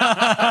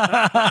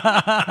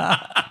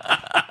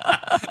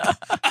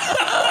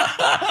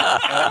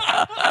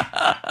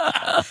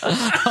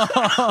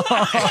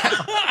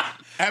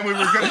 And we were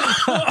going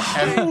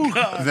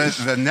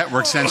to. The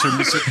network censor,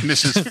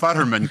 Mrs.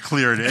 Futterman,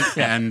 cleared it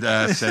and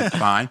said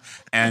fine.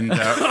 And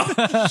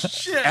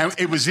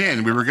it was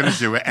in. We were going to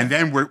do it. And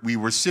then we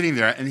were sitting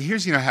there. And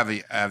here's how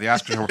the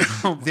Oscars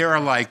work. There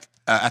are like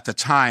at the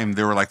time,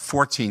 there were like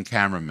 14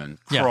 cameramen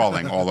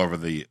crawling all over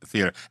the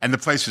theater, and the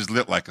place was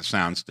lit like a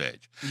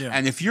soundstage. Yeah.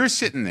 And if you're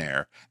sitting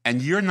there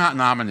and you're not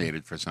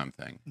nominated for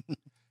something,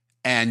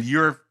 and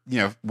you're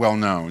well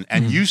known,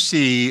 and you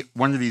see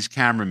one of these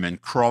cameramen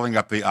crawling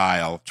up the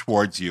aisle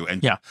towards you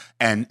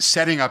and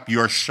setting up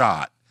your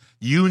shot,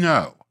 you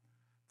know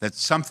that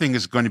something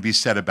is going to be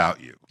said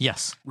about you.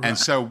 Yes. And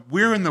so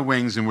we're in the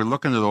wings, and we're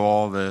looking at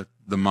all the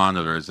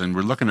monitors, and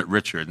we're looking at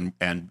Richard,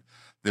 and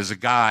there's a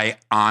guy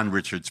on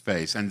Richard's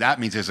face, and that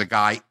means there's a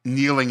guy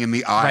kneeling in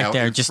the aisle right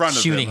there, in just front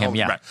of shooting him.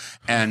 Right.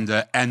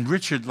 And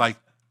Richard, like,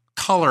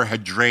 color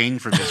had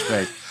drained from his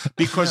face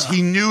because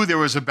he knew there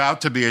was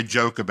about to be a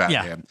joke about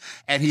him,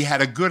 and he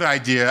had a good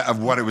idea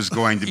of what it was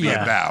going to be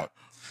about,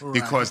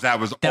 because it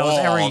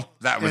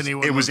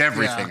was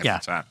everything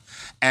at the time.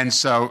 And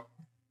so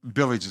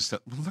Billy just said,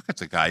 well, "Look at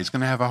the guy; he's going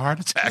to have a heart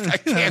attack.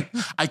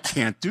 I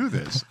can't do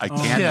this. I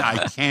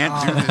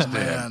can't do this to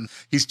him.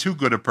 He's too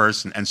good a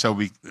person." And so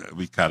we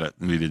cut it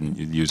and we didn't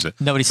use it.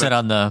 Nobody said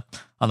on the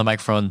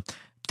microphone,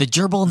 the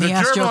gerbil in the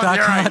ass joke got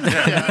cut.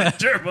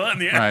 Gerbil in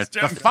the ass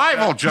joke. The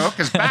Fievel joke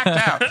is backed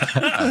out.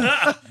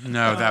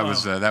 No, that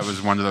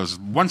was one of those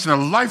once in a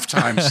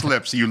lifetime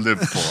slips you live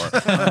for.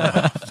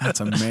 That's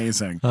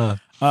amazing.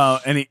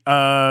 Any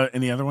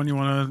other one you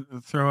want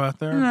to throw out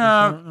there?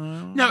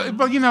 No.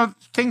 Well,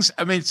 things.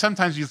 I mean,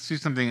 sometimes you'll see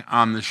something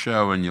on the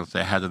show and you'll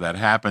say, "How did that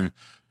happen?"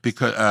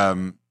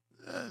 Because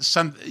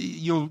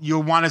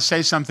you'll want to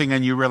say something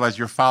and you realize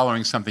you're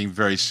following something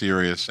very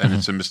serious, and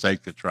it's a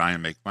mistake to try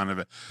and make fun of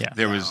it. Yeah.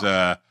 There was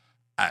a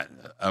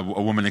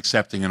woman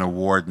accepting an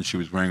award, and she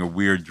was wearing a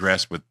weird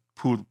dress with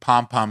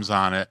pom poms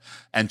on it,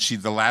 and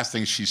the last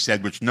thing she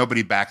said, which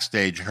nobody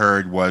backstage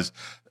heard, was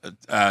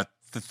to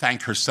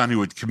thank her son who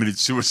had committed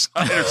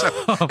suicide.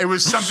 It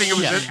was something. It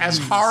was as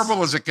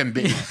horrible as it can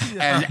be,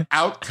 and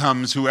out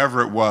comes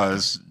whoever it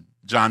was,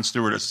 Jon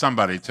Stewart or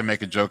somebody, to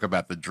make a joke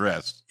about the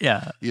dress.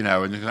 Yeah.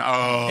 And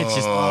it's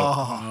just,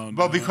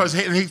 well, because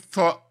he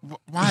thought,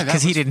 why?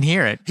 Because he didn't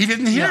hear it. He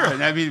didn't hear it.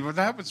 I mean, well,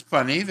 that was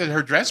funny, that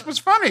her dress was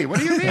funny. What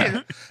do you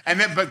mean?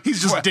 But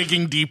he's just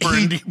digging deeper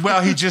and deeper.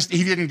 Well, he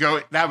didn't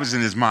go, that was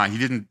in his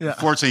mind.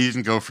 Fortunately, he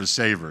didn't go for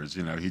savers.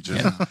 He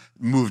just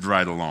moved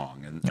right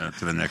along and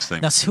to the next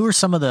thing. Now, who are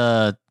some of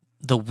the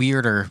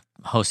weirder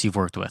hosts you've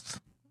worked with?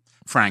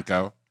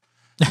 Franco.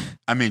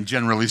 I mean,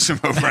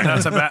 Generalissimo Franco.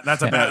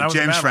 That's a bad.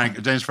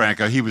 James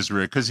Franco. He was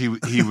weird because he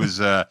was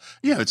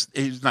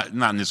he's not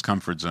in his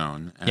comfort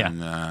zone.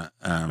 And,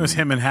 it was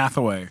him and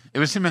Hathaway. It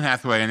was him and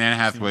Hathaway, and Anne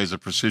Hathaway is a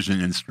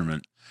precision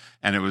instrument,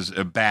 and it was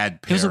a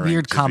bad pairing. It was a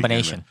weird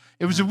combination.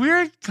 It was a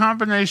weird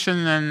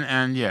combination,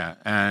 and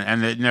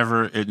it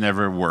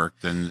never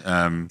worked.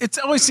 And it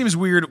always seems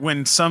weird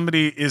when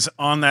somebody is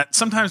on that.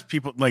 Sometimes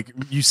people, like,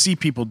 you see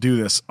people do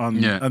this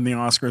on the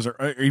Oscars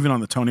or even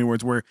on the Tony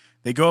Awards, where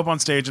they go up on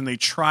stage and they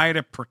try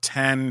to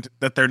pretend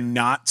that they're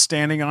not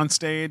standing on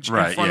stage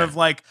in front of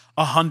like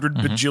 100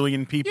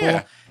 bajillion people.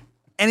 Yeah.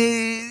 And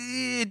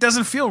it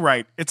doesn't feel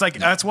right. It's like,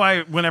 that's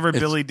why whenever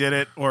Billy did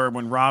it, or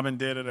when Robin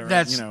did it, or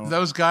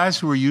those guys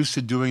who are used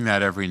to doing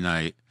that every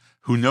night,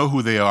 who know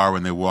who they are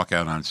when they walk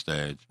out on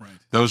stage. Right.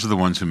 Those are the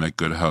ones who make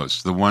good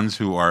hosts. The ones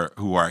who are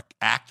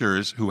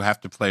actors who have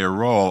to play a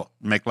role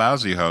make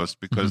lousy hosts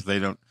because they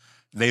don't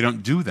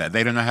do that.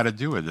 They don't know how to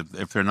do it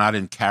if they're not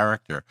in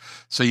character.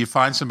 So you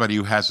find somebody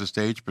who has a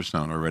stage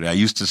persona already. I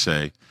used to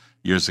say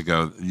years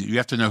ago, you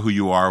have to know who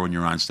you are when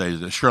you're on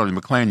stage. Shirley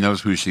MacLaine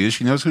knows who she is.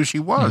 She knows who she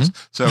was.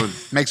 So it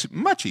makes it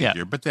much easier.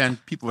 Yeah. But then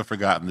people have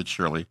forgotten that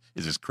Shirley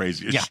is as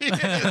crazy as she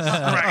is.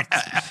 Right.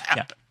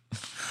 Yeah.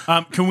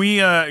 Can we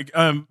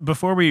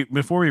before we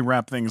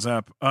wrap things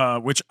up,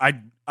 which I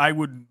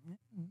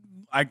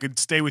could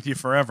stay with you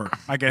forever.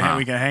 We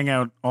can hang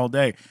out all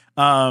day.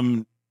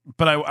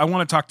 But I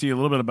want to talk to you a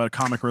little bit about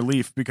Comic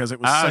Relief, because it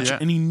was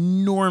such an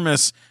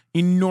enormous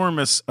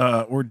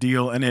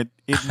ordeal, and it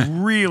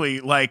really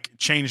like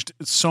changed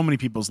so many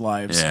people's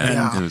lives.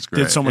 Yeah, and it was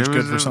great. Did so much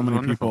good for so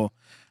many people.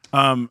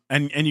 And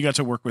you got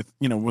to work with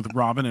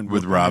Robin and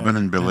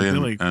Billy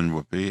and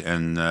Whoopi,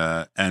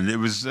 and it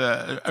was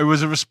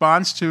a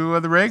response to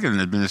the Reagan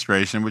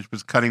administration, which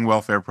was cutting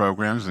welfare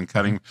programs and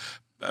cutting.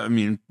 I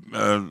mean,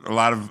 a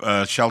lot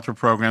of shelter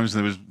programs.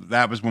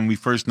 That was when we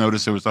first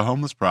noticed there was a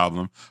homeless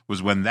problem.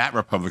 Was when that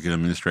Republican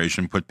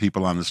administration put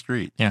people on the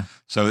street. Yeah.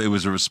 So it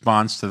was a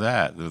response to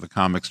that. The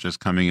comics just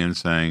coming in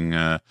saying,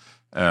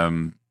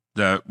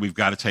 we've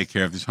got to take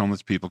care of these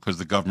homeless people because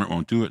the government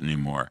won't do it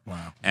anymore.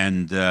 Wow.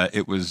 And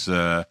it was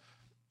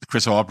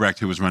Chris Albrecht,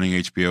 who was running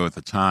HBO at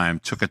the time,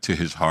 took it to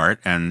his heart,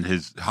 and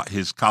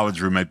his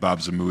college roommate Bob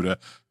Zamuda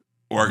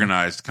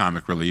organized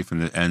Comic Relief,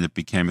 and it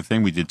became a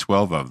thing. We did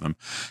 12 of them,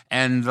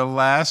 and the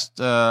last,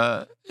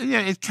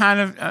 it kind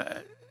of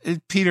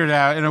it petered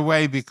out in a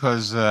way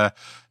because the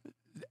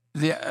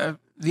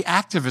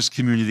activist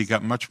community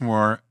got much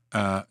more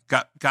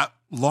got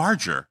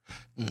larger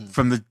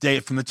from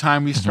the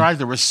time we started.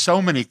 There were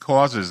so many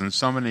causes and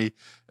so many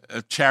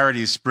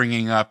charities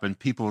springing up, and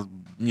people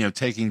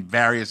taking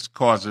various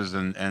causes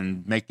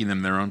and making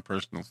them their own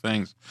personal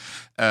things,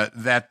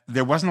 that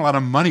there wasn't a lot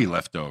of money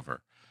left over.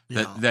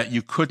 that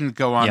you couldn't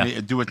go on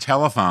do a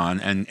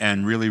telethon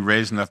and really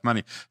raise enough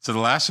money. So the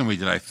last one we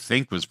did, I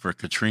think, was for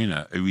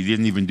Katrina. We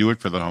didn't even do it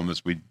for the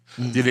homeless. We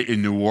did it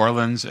in New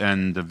Orleans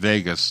and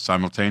Vegas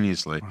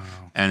simultaneously,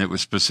 and it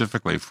was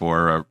specifically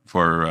for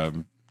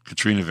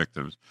Katrina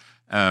victims,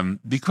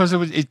 because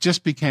it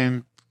just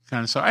became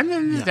kind of so. And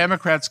then the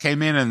Democrats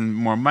came in, and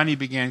more money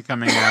began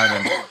coming out,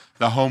 and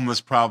the homeless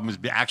problem was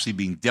actually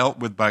being dealt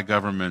with by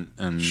government,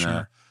 and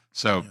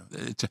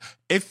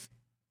if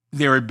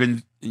there had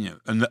been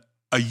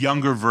a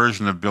younger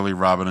version of Billy,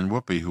 Robin, and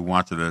Whoopi who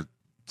wanted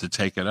to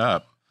take it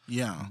up,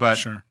 but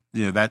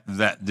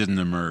that didn't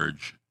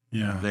emerge.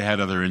 Yeah, they had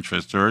other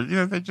interests, or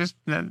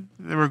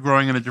they were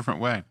growing in a different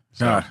way.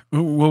 So. God,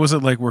 what was it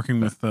like working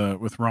with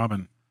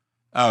Robin?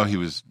 Oh, he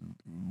was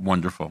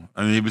wonderful.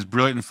 I mean, he was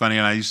brilliant and funny.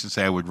 And I used to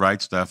say I would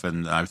write stuff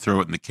and I'd throw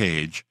it in the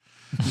cage,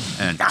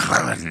 and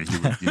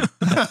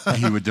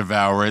he would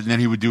devour it. And then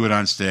he would do it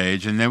on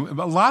stage. And then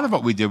a lot of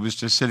what we did was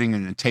just sitting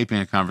and taping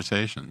the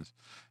conversations,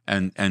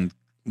 and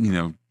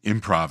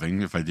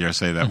improving, if I dare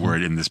say that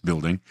word, in this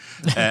building.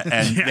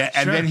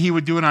 And then he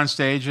would do it on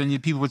stage,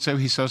 and people would say,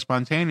 he's so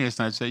spontaneous.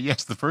 And I'd say,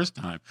 yes, the first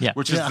time,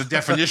 which is the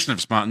definition of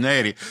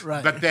spontaneity.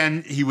 Right. But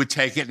then he would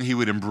take it and he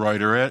would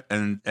embroider it.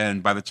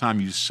 And by the time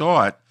you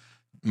saw it,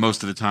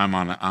 most of the time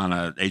on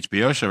a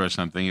HBO show or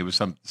something, it was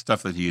some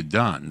stuff that he had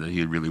done, that he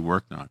had really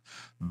worked on.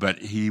 But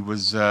he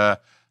was,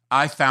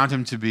 I found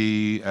him to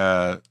be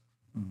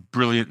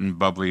brilliant and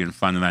bubbly and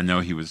fun. And I know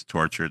he was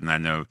tortured. And I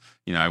know,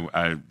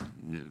 I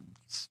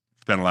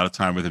spent a lot of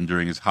time with him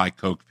during his high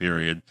coke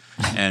period,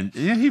 and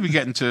he would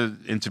get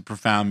into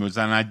profound moods,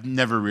 and I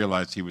never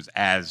realized he was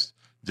as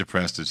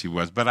depressed as he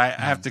was. But I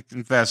have to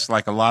confess,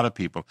 like a lot of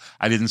people,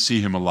 I didn't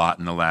see him a lot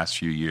in the last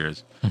few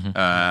years.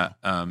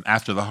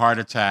 After the heart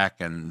attack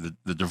and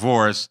the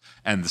divorce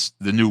and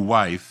the new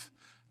wife,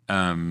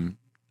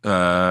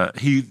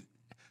 he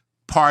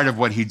part of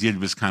what he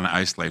did was kind of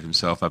isolate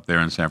himself up there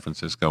in San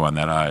Francisco on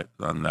that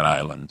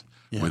island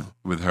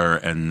with her,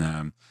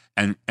 and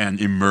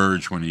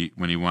emerge when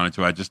he wanted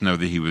to. I just know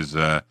that he was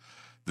the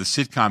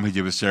sitcom he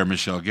did with Sarah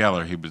Michelle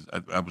Gellar.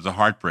 I was a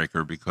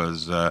heartbreaker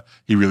because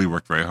he really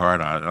worked very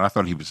hard on it, and I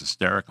thought he was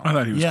hysterical. I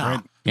thought he was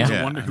great.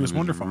 He was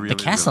wonderful. The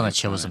cast on that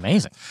show was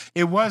amazing.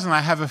 It was, and I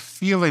have a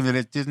feeling that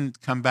it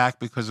didn't come back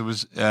because it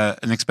was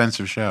an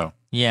expensive show.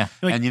 Yeah,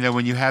 and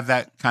when you have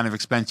that kind of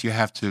expense, you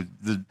have to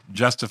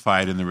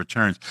justify it in the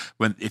returns.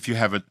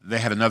 They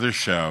had another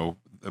show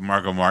that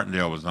Margot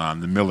Martindale was on,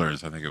 The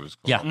Millers, I think it was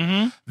called.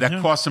 Yeah.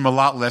 That cost them a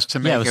lot less to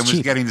make and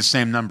was getting the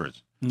same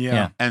numbers.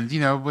 Yeah. And,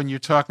 when you're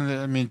talking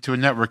to a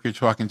network, you're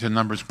talking to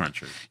numbers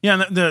crunchers.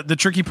 Yeah, and the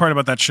tricky part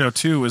about that show,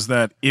 too, was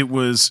that it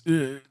was,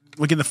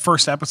 like in the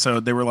first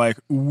episode, they were like,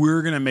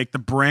 we're going to make the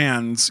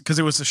brands, because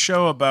it was a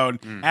show about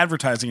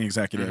advertising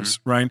executives,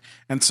 right?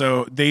 And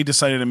so they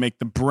decided to make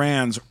the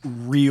brands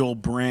real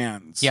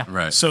brands. Yeah.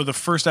 Right. So the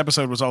first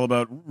episode was all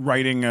about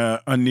writing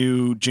a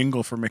new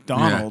jingle for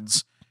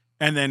McDonald's.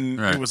 And then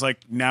it was like,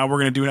 now we're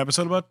going to do an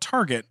episode about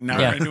Target. Now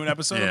we're going to do an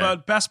episode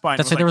about Best Buy.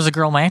 That's why there was a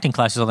girl in my acting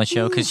classes on the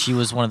show, because she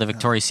was one of the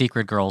Victoria's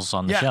Secret girls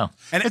on the show.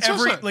 And It's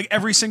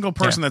every single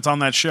person that's on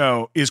that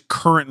show is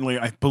currently,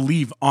 I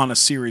believe, on a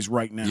series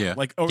right now. Yeah.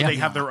 They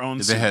have their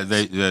own series.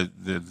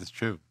 That's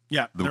true.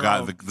 Yeah. The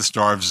guy, the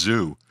star of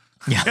Zoo.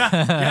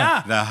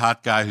 Yeah. The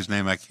hot guy whose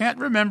name I can't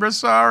remember,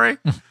 sorry.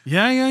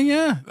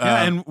 Yeah.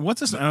 And what's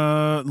his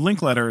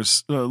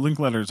Linkletter's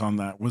on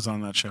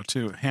that show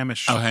too.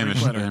 Hamish. Oh,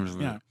 Hamish.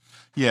 Linkletter. Yeah.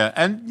 Yeah,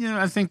 and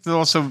I think that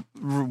also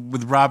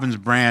with Robin's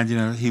brand,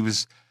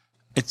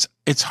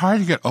 it's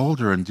hard to get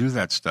older and do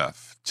that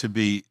stuff, to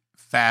be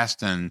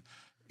fast and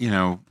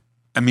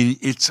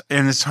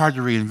it's hard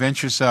to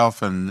reinvent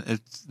yourself, and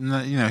it's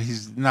not,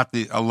 he's not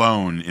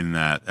alone in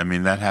that. I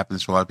mean, that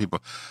happens to a lot of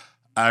people.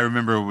 I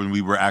remember when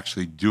we were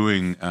actually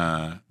doing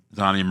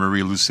Donnie and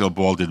Marie, Lucille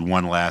Ball did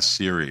one last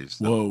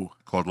series.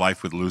 Called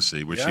Life with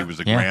Lucy, where she was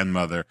a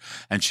grandmother,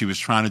 and she was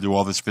trying to do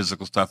all this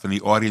physical stuff, and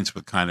the audience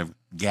would kind of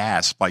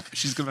gasp, like,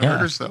 she's going to hurt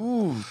herself.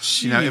 Ooh,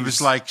 it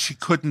was like she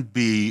couldn't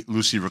be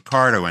Lucy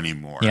Ricardo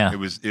anymore. Yeah.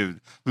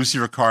 Lucy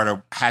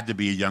Ricardo had to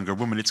be a younger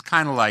woman. It's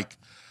kind of like,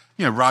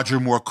 Roger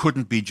Moore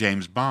couldn't be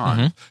James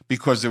Bond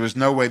because there was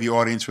no way the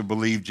audience would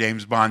believe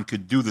James Bond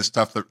could do the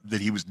stuff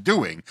that he was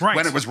doing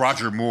when it was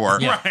Roger Moore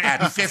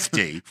at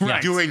 50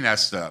 doing that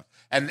stuff.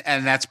 And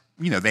that's,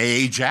 they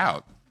age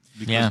out.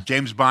 Because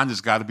James Bond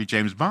has got to be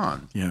James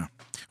Bond. Yeah.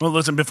 Well,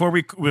 listen, before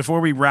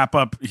we wrap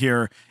up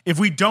here, if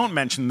we don't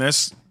mention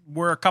this,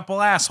 we're a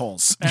couple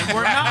assholes, and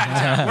we're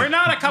not. We're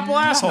not a couple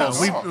assholes.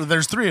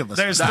 There's three of us.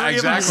 There's three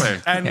of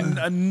us,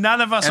 and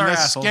none of us are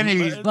assholes.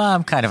 Well,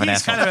 I'm kind of an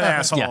asshole. He's kind of an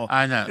asshole. Yeah.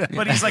 I know,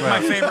 but he's like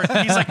my favorite.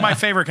 He's like my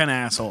favorite kind of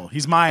asshole.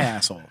 He's my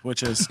asshole,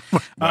 which is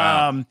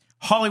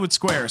Hollywood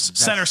Squares,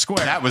 Center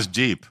Square. That was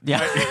deep. Yeah.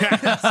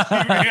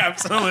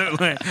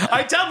 Absolutely.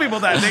 I tell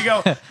people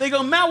that they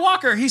go, Matt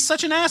Walker, he's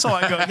such an asshole.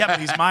 I go, yeah, but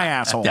he's my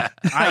asshole. Yeah.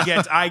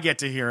 I get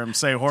to hear him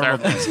say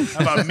horrible things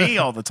about me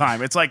all the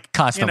time. It's like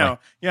constantly.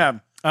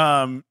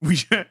 we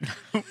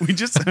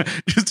just to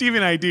give you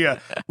an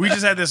idea, we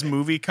just had this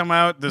movie come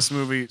out. This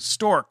movie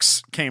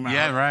Storks came out.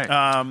 Yeah,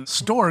 right.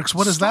 Storks.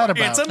 What is that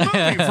about? It's a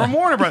movie from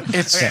Warner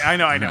Brothers. Okay, I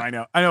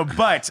know.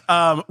 But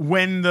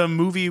when the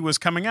movie was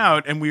coming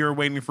out and we were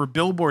waiting for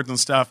billboards and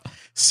stuff,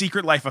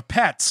 Secret Life of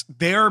Pets,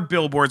 their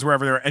billboards were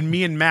everywhere. And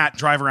me and Matt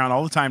drive around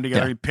all the time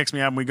together. Yeah. He picks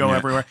me up and we go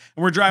everywhere.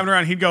 And we're driving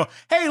around. He'd go,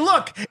 "Hey,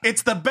 look,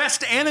 it's the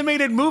best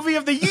animated movie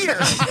of the year.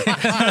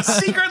 The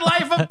Secret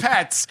Life of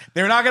Pets.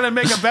 They're not going to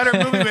make a better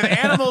movie with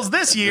animals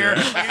this year."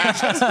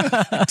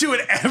 Do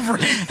it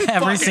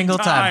every single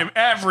time.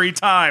 Every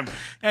time.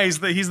 Yeah,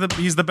 he's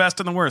the best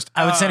and the worst.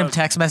 I would send him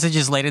text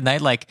messages late at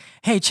night like,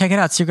 "Hey, check it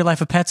out. Secret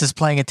Life of Pets is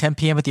playing at 10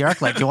 p.m. at the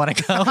ArcLight. You want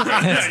to go?"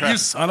 You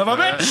son of a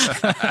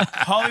bitch.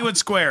 Hollywood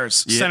Squares,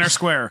 Center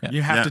Square.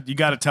 You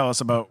got to tell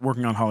us about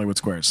working on Hollywood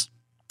Squares.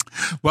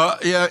 Well,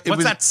 yeah.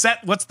 That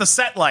set? What's the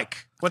set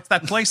like? What's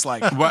that place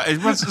like? Well,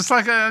 it's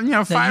like a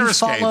fire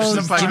escape.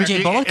 It's like, Jim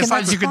J. Bullock. It's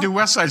like you could do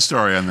West Side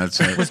Story on that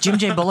set. Was Jim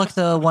J. Bullock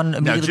the one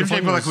immediately No, Jim before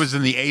J. he Bullock was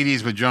in the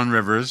 80s with Joan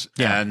Rivers,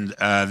 Yeah. and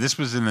this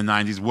was in the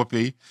 90s.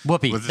 Whoopi.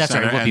 Whoopi, that's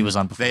right. Whoopi was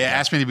on before. They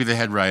asked me to be the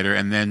head writer,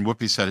 and then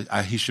Whoopi said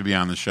he should be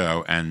on the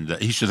show, and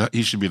he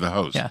should be the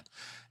host. Yeah.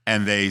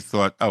 And they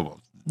thought, oh,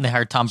 well, They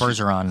hired Tom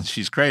Berger on.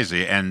 she's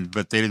crazy,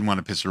 but they didn't want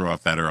to piss her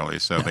off that early,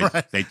 so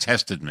they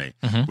tested me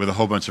with a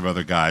whole bunch of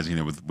other guys,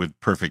 with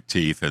perfect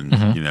teeth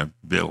and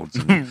builds.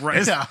 And,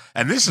 Right.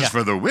 and this is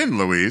for the win,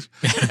 Louise.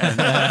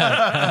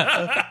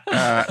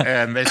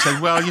 And they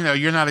said, well,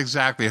 you're not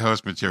exactly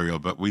host material,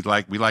 but we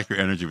like your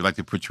energy. We'd like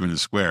to put you in the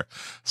square.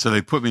 So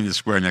they put me in the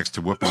square next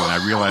to Whoopi, and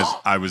I realized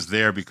I was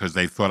there because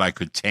they thought I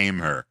could tame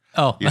her.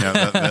 Oh.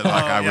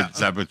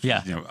 That would,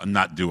 Yeah.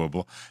 not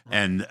doable.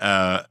 And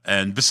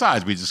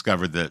besides, we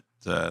discovered that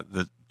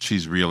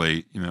she's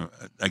really,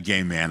 a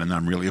gay man, and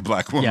I'm really a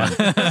black woman.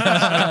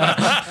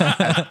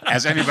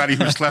 As anybody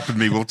who slept with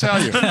me will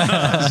tell you.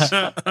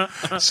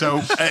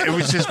 So it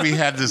was just, we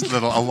had this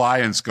little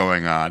alliance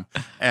going on,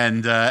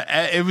 and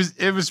it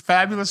was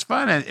fabulous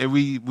fun. And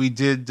we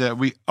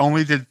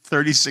only did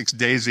 36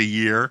 days a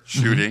year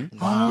shooting.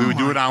 We would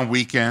do it on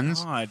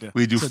weekends. God.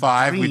 We do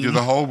 5. We do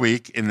the whole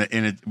week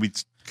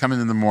we'd come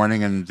in the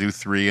morning and do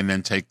 3, and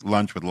then take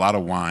lunch with a lot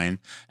of wine.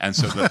 And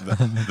so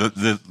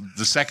the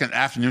second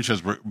afternoon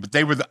shows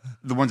they were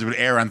the ones that would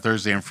air on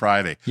Thursday and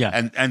Friday.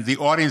 Yeah. And the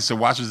audience that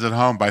watches at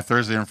home, by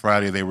Thursday and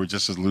Friday, they were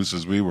just as loose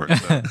as we were.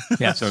 So,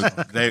 Yeah. so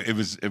it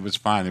was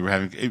fine. They were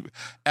having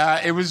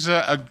it was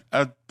a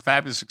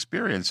fabulous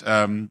experience.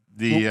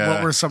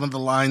 What were some of the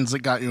lines that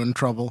got you in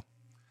trouble?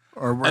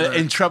 Or were there-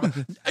 in trouble?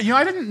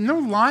 I didn't know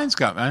lines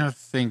got me. I don't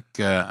think.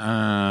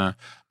 I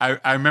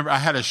remember I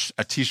had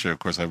a T-shirt. Of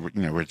course, I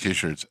wear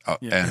T-shirts,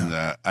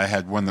 and I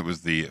had one that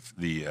was the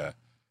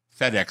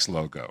FedEx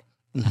logo,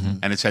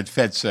 and it said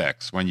 "Fed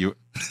Sex" when you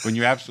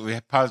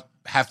absolutely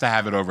have to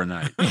have it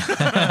overnight.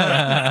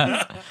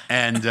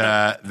 And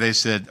they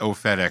said, "Oh,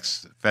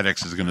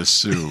 FedEx is going to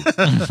sue."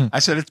 I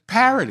said, "It's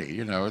parody,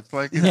 It's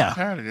like it's a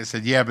parody." They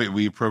said, "Yeah, but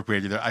we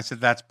appropriated it." I said,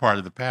 "That's part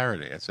of the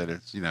parody." I said,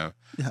 "It's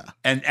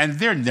and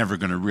they're never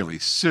going to really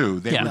sue.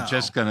 They were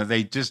just going to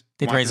They'd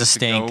want raise a this to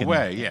stink go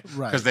away,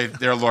 Right. because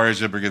their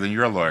lawyers are bigger than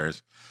your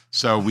lawyers."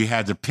 So we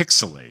had to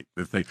pixelate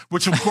the thing,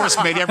 which of course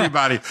made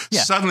everybody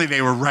suddenly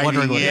they were writing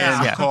Wondering what in, it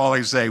is. Yeah.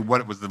 calling, saying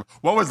what was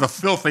the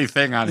filthy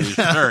thing on his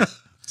shirt.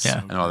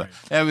 Yeah. And all that.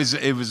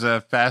 It was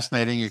a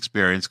fascinating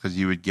experience, because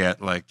you would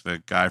get like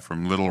the guy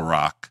from Little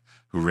Rock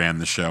who ran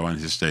the show on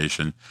his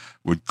station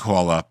would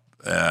call up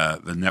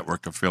the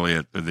network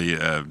affiliate,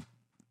 the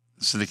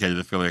syndicated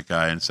affiliate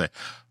guy, and say,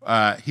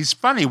 he's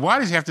funny. Why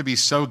does he have to be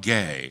so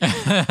gay?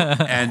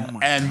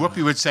 And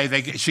Whoopi would say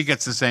she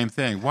gets the same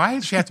thing. Why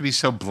does she have to be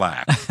so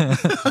black?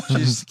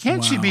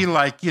 Can't she be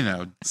like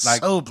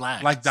So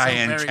black. like So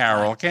Diane very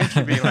Carroll? Can't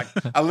she be like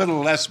a little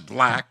less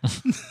black?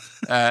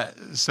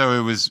 So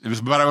it was.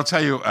 But I will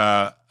tell you,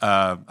 I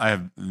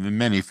have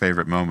many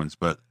favorite moments.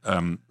 But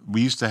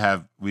we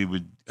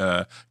would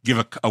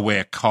give away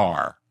a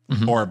car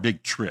or a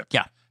big trip.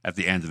 Yeah. At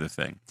the end of the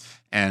thing,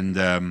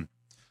 and.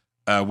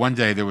 One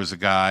day there was a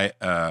guy,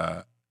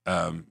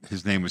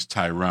 his name was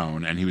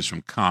Tyrone, and he was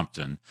from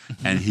Compton,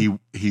 and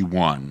he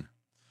won.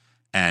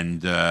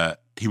 And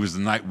he was the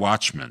night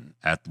watchman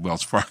at the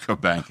Wells Fargo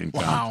Bank in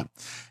Compton.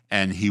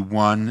 And he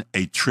won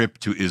a trip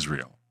to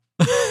Israel.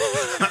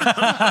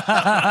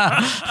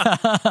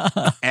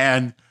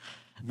 And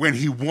when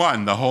he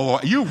won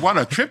you won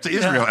a trip to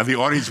Israel, and the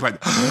audience went,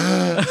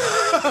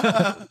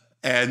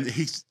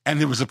 and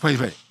there was a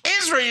place where,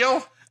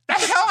 Israel? The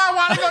hell I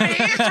want to go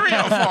to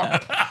Israel for?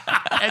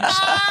 And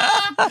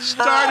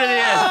started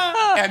in.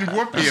 And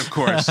Whoopi, of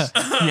course,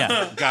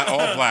 got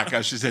all black.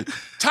 She said,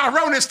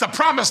 Tyrone, it's the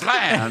promised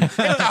land. It's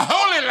the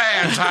holy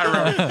land,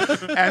 Tyrone.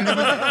 And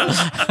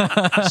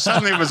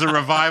suddenly it was a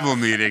revival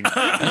meeting.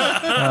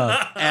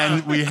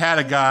 And we had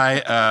a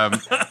guy...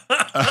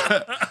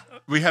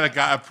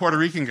 a Puerto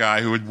Rican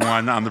guy who had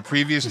won on the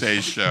previous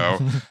day's show.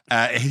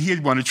 He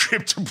had won a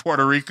trip to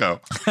Puerto Rico.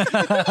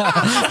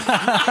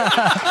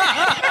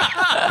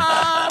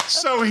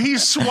 So he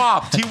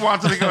swapped. He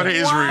wanted to go to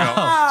Israel.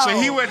 So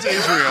he went to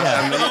Israel,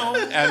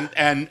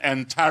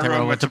 and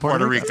Tyrone went to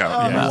Puerto Rico.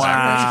 Yeah.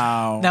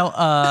 Wow.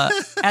 Now,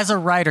 as a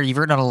writer, you've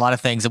written on a lot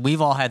of things, and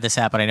we've all had this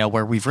happen, I know,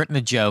 where we've written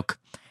a joke,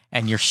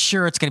 and you're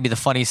sure it's going to be the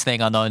funniest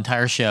thing on the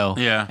entire show.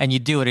 Yeah. And you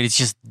do it, and it's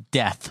just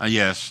death.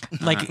 Yes.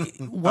 Like,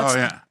 what's... Oh,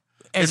 yeah.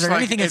 Is It's there like-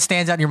 anything that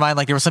stands out in your mind?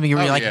 Like there was something you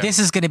were like, yeah. this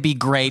is going to be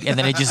great, and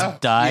then it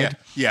just died?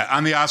 Yeah.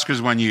 On the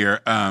Oscars one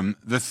year,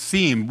 the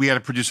theme, we had a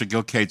producer,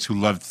 Gil Cates, who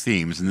loved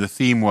themes, and the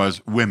theme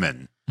was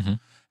women. Mm-hmm.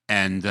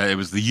 And it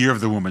was the year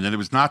of the woman, and it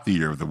was not the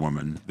year of the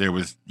woman. There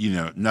was,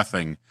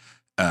 nothing.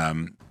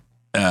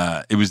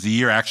 It was the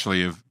year,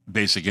 actually, of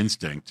Basic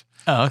Instinct.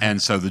 Oh, okay.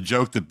 And so the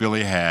joke that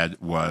Billy had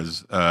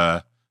was,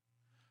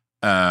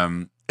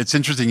 it's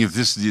interesting if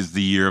this is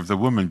the year of the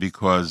woman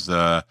because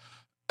the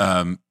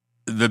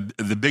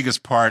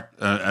biggest part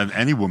of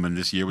any woman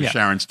this year was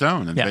Sharon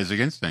Stone in Basic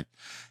Instinct,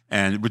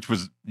 and which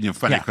was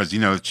funny because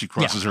she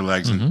crosses her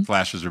legs and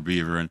flashes her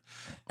beaver,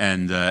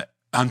 and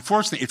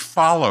unfortunately it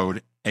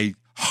followed a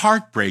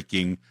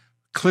heartbreaking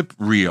clip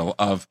reel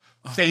of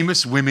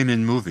famous women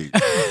in movies.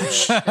 And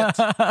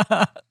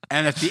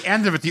at the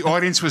end of it, the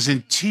audience was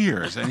in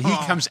tears, and he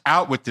comes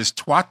out with this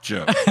twat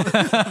joke.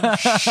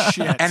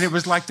 And it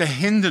was like the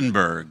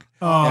Hindenburg.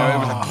 It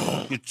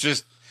was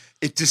like,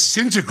 it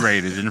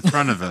disintegrated in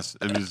front of us.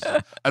 It was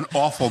an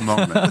awful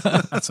moment.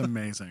 That's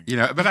amazing.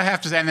 But I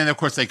have to say, and then of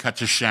course they cut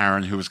to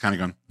Sharon, who was kind of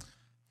going,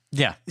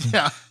 Yeah.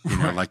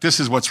 like this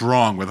is what's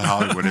wrong with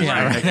Hollywood is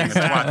they're making a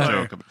twat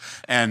joke,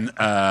 and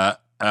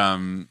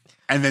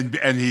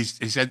then he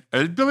said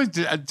Billy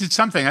did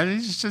something. And he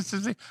just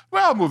said,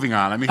 well, moving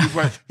on. I mean,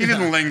 he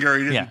didn't linger.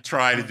 He didn't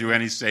try to do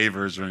any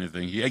savers or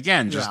anything. He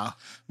again just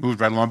moved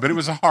right along. But it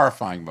was a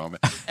horrifying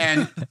moment,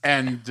 and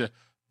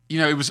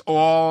it was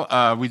all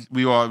it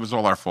was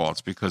all our faults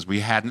because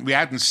we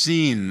hadn't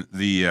seen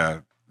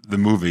the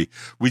movie.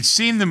 We'd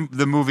seen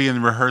the movie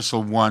in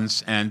rehearsal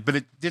once, but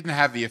it didn't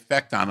have the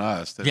effect on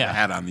us that it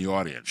had on the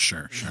audience.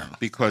 Sure.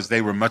 Because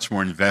they were much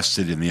more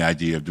invested in the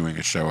idea of doing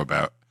a show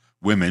about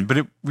women, but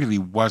it really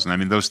wasn't. I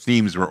mean, those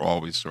themes were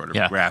always sort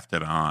of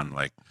grafted on,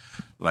 like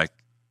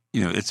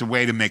it's a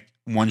way to make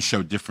one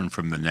show different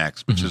from the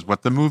next, which is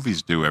what the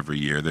movies do every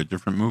year. They're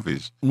different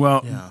movies.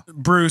 Well,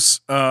 Bruce,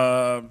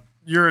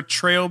 you're a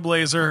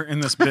trailblazer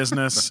in this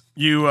business.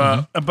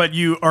 But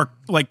you are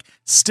like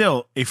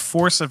still a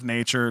force of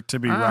nature to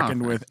be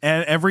reckoned with.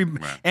 And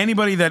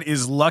anybody that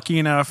is lucky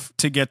enough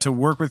to get to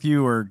work with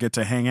you or get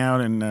to hang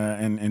out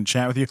and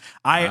chat with you.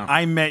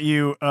 I met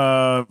you.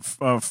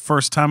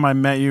 First time I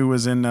met you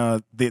was in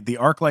the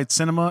ArcLight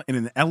Cinema in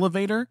an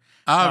elevator.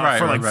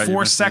 For like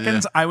 4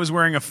 seconds, I was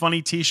wearing a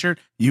funny T-shirt.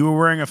 You were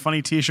wearing a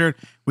funny T-shirt.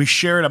 We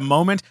shared a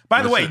moment.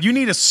 By the way, you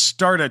need to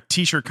start a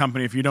T-shirt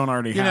company if you don't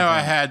already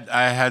have.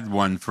 I had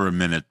one for a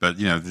minute, but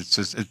it's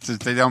just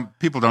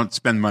people don't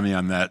spend money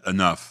on that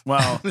enough.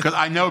 Well,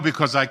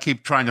 because I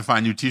keep trying to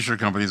find new T-shirt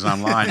companies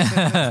online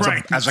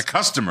as a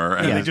customer,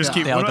 and they just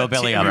keep. They'll go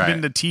belly up. Have you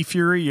been to T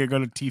Fury? You go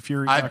to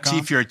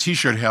tfury.com.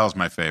 T-shirt Hell is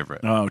my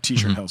favorite. Oh,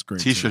 T-shirt Hell's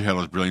great. T-shirt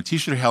Hell is brilliant.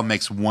 T-shirt Hell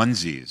makes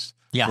onesies.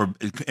 For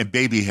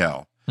Baby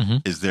Hell.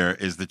 Is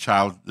the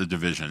child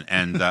division,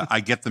 and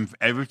I get them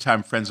every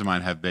time friends of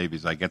mine have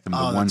babies. I get them the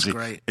onesie. That's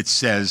great. It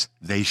says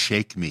 "They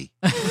shake me."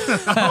 That's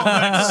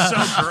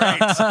so great.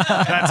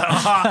 That's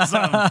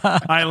awesome.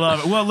 I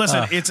love it. Well,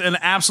 listen, it's an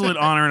absolute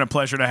honor and a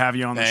pleasure to have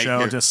you on the Thank show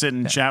you. to sit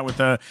and chat with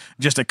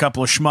just a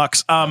couple of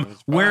schmucks.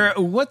 Where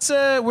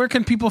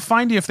can people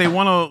find you if they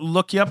want to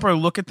look you up or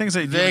look at things?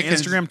 Do you have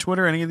Instagram,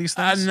 Twitter, any of these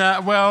things?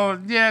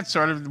 It's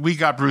sort of.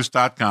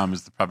 WeGotBruce.com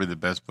is probably the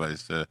best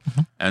place to,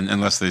 and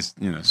unless they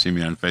see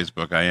me on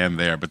Facebook, I am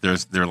there. But there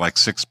are like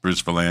 6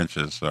 Bruce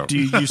Vilanches. So Do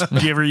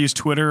you ever use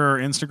Twitter or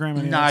Instagram?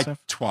 Any of that I stuff?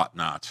 twat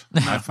not.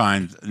 I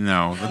find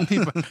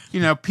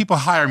the people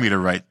hire me to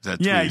write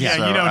that. Yeah, tweets, yeah.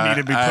 so You don't need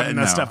to be putting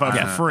that stuff out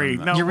for free.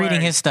 No You're reading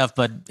way. his stuff,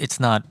 but it's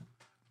not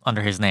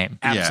under his name.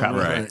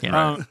 Absolutely. Yeah, right.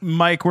 Yeah.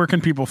 Mike, where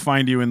can people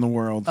find you in the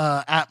world?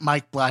 At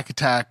Mike Black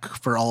Attack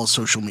for all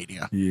social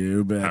media.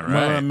 You bet. All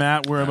right.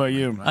 Matt, where about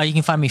you? You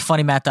can find me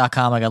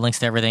funnymatt.com. I got links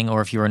to everything.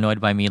 Or if you're annoyed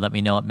by me, let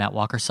me know at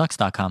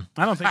mattwalkersucks.com.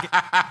 I don't think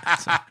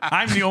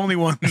I'm the only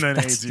one that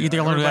hates you. You're the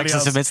only one who Everybody actually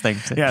else- submits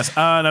things. Yes.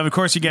 And of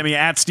course, you get me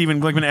at Stephen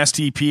Glickman,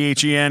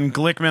 STPHEN,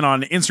 Glickman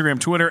on Instagram,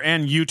 Twitter,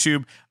 and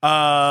YouTube.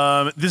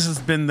 This has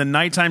been the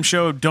Nighttime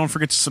Show. Don't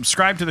forget to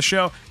subscribe to the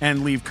show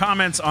and leave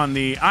comments on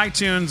the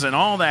iTunes and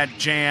all that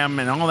jam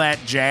and all that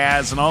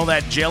jazz and all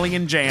that jelly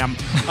and jam.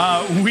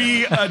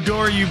 We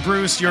adore you,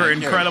 Bruce. You're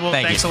incredible.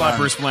 Thank Thanks you. a lot,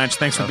 Bruce Vilanch.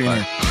 Thanks for being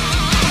here.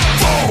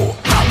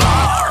 Whoa!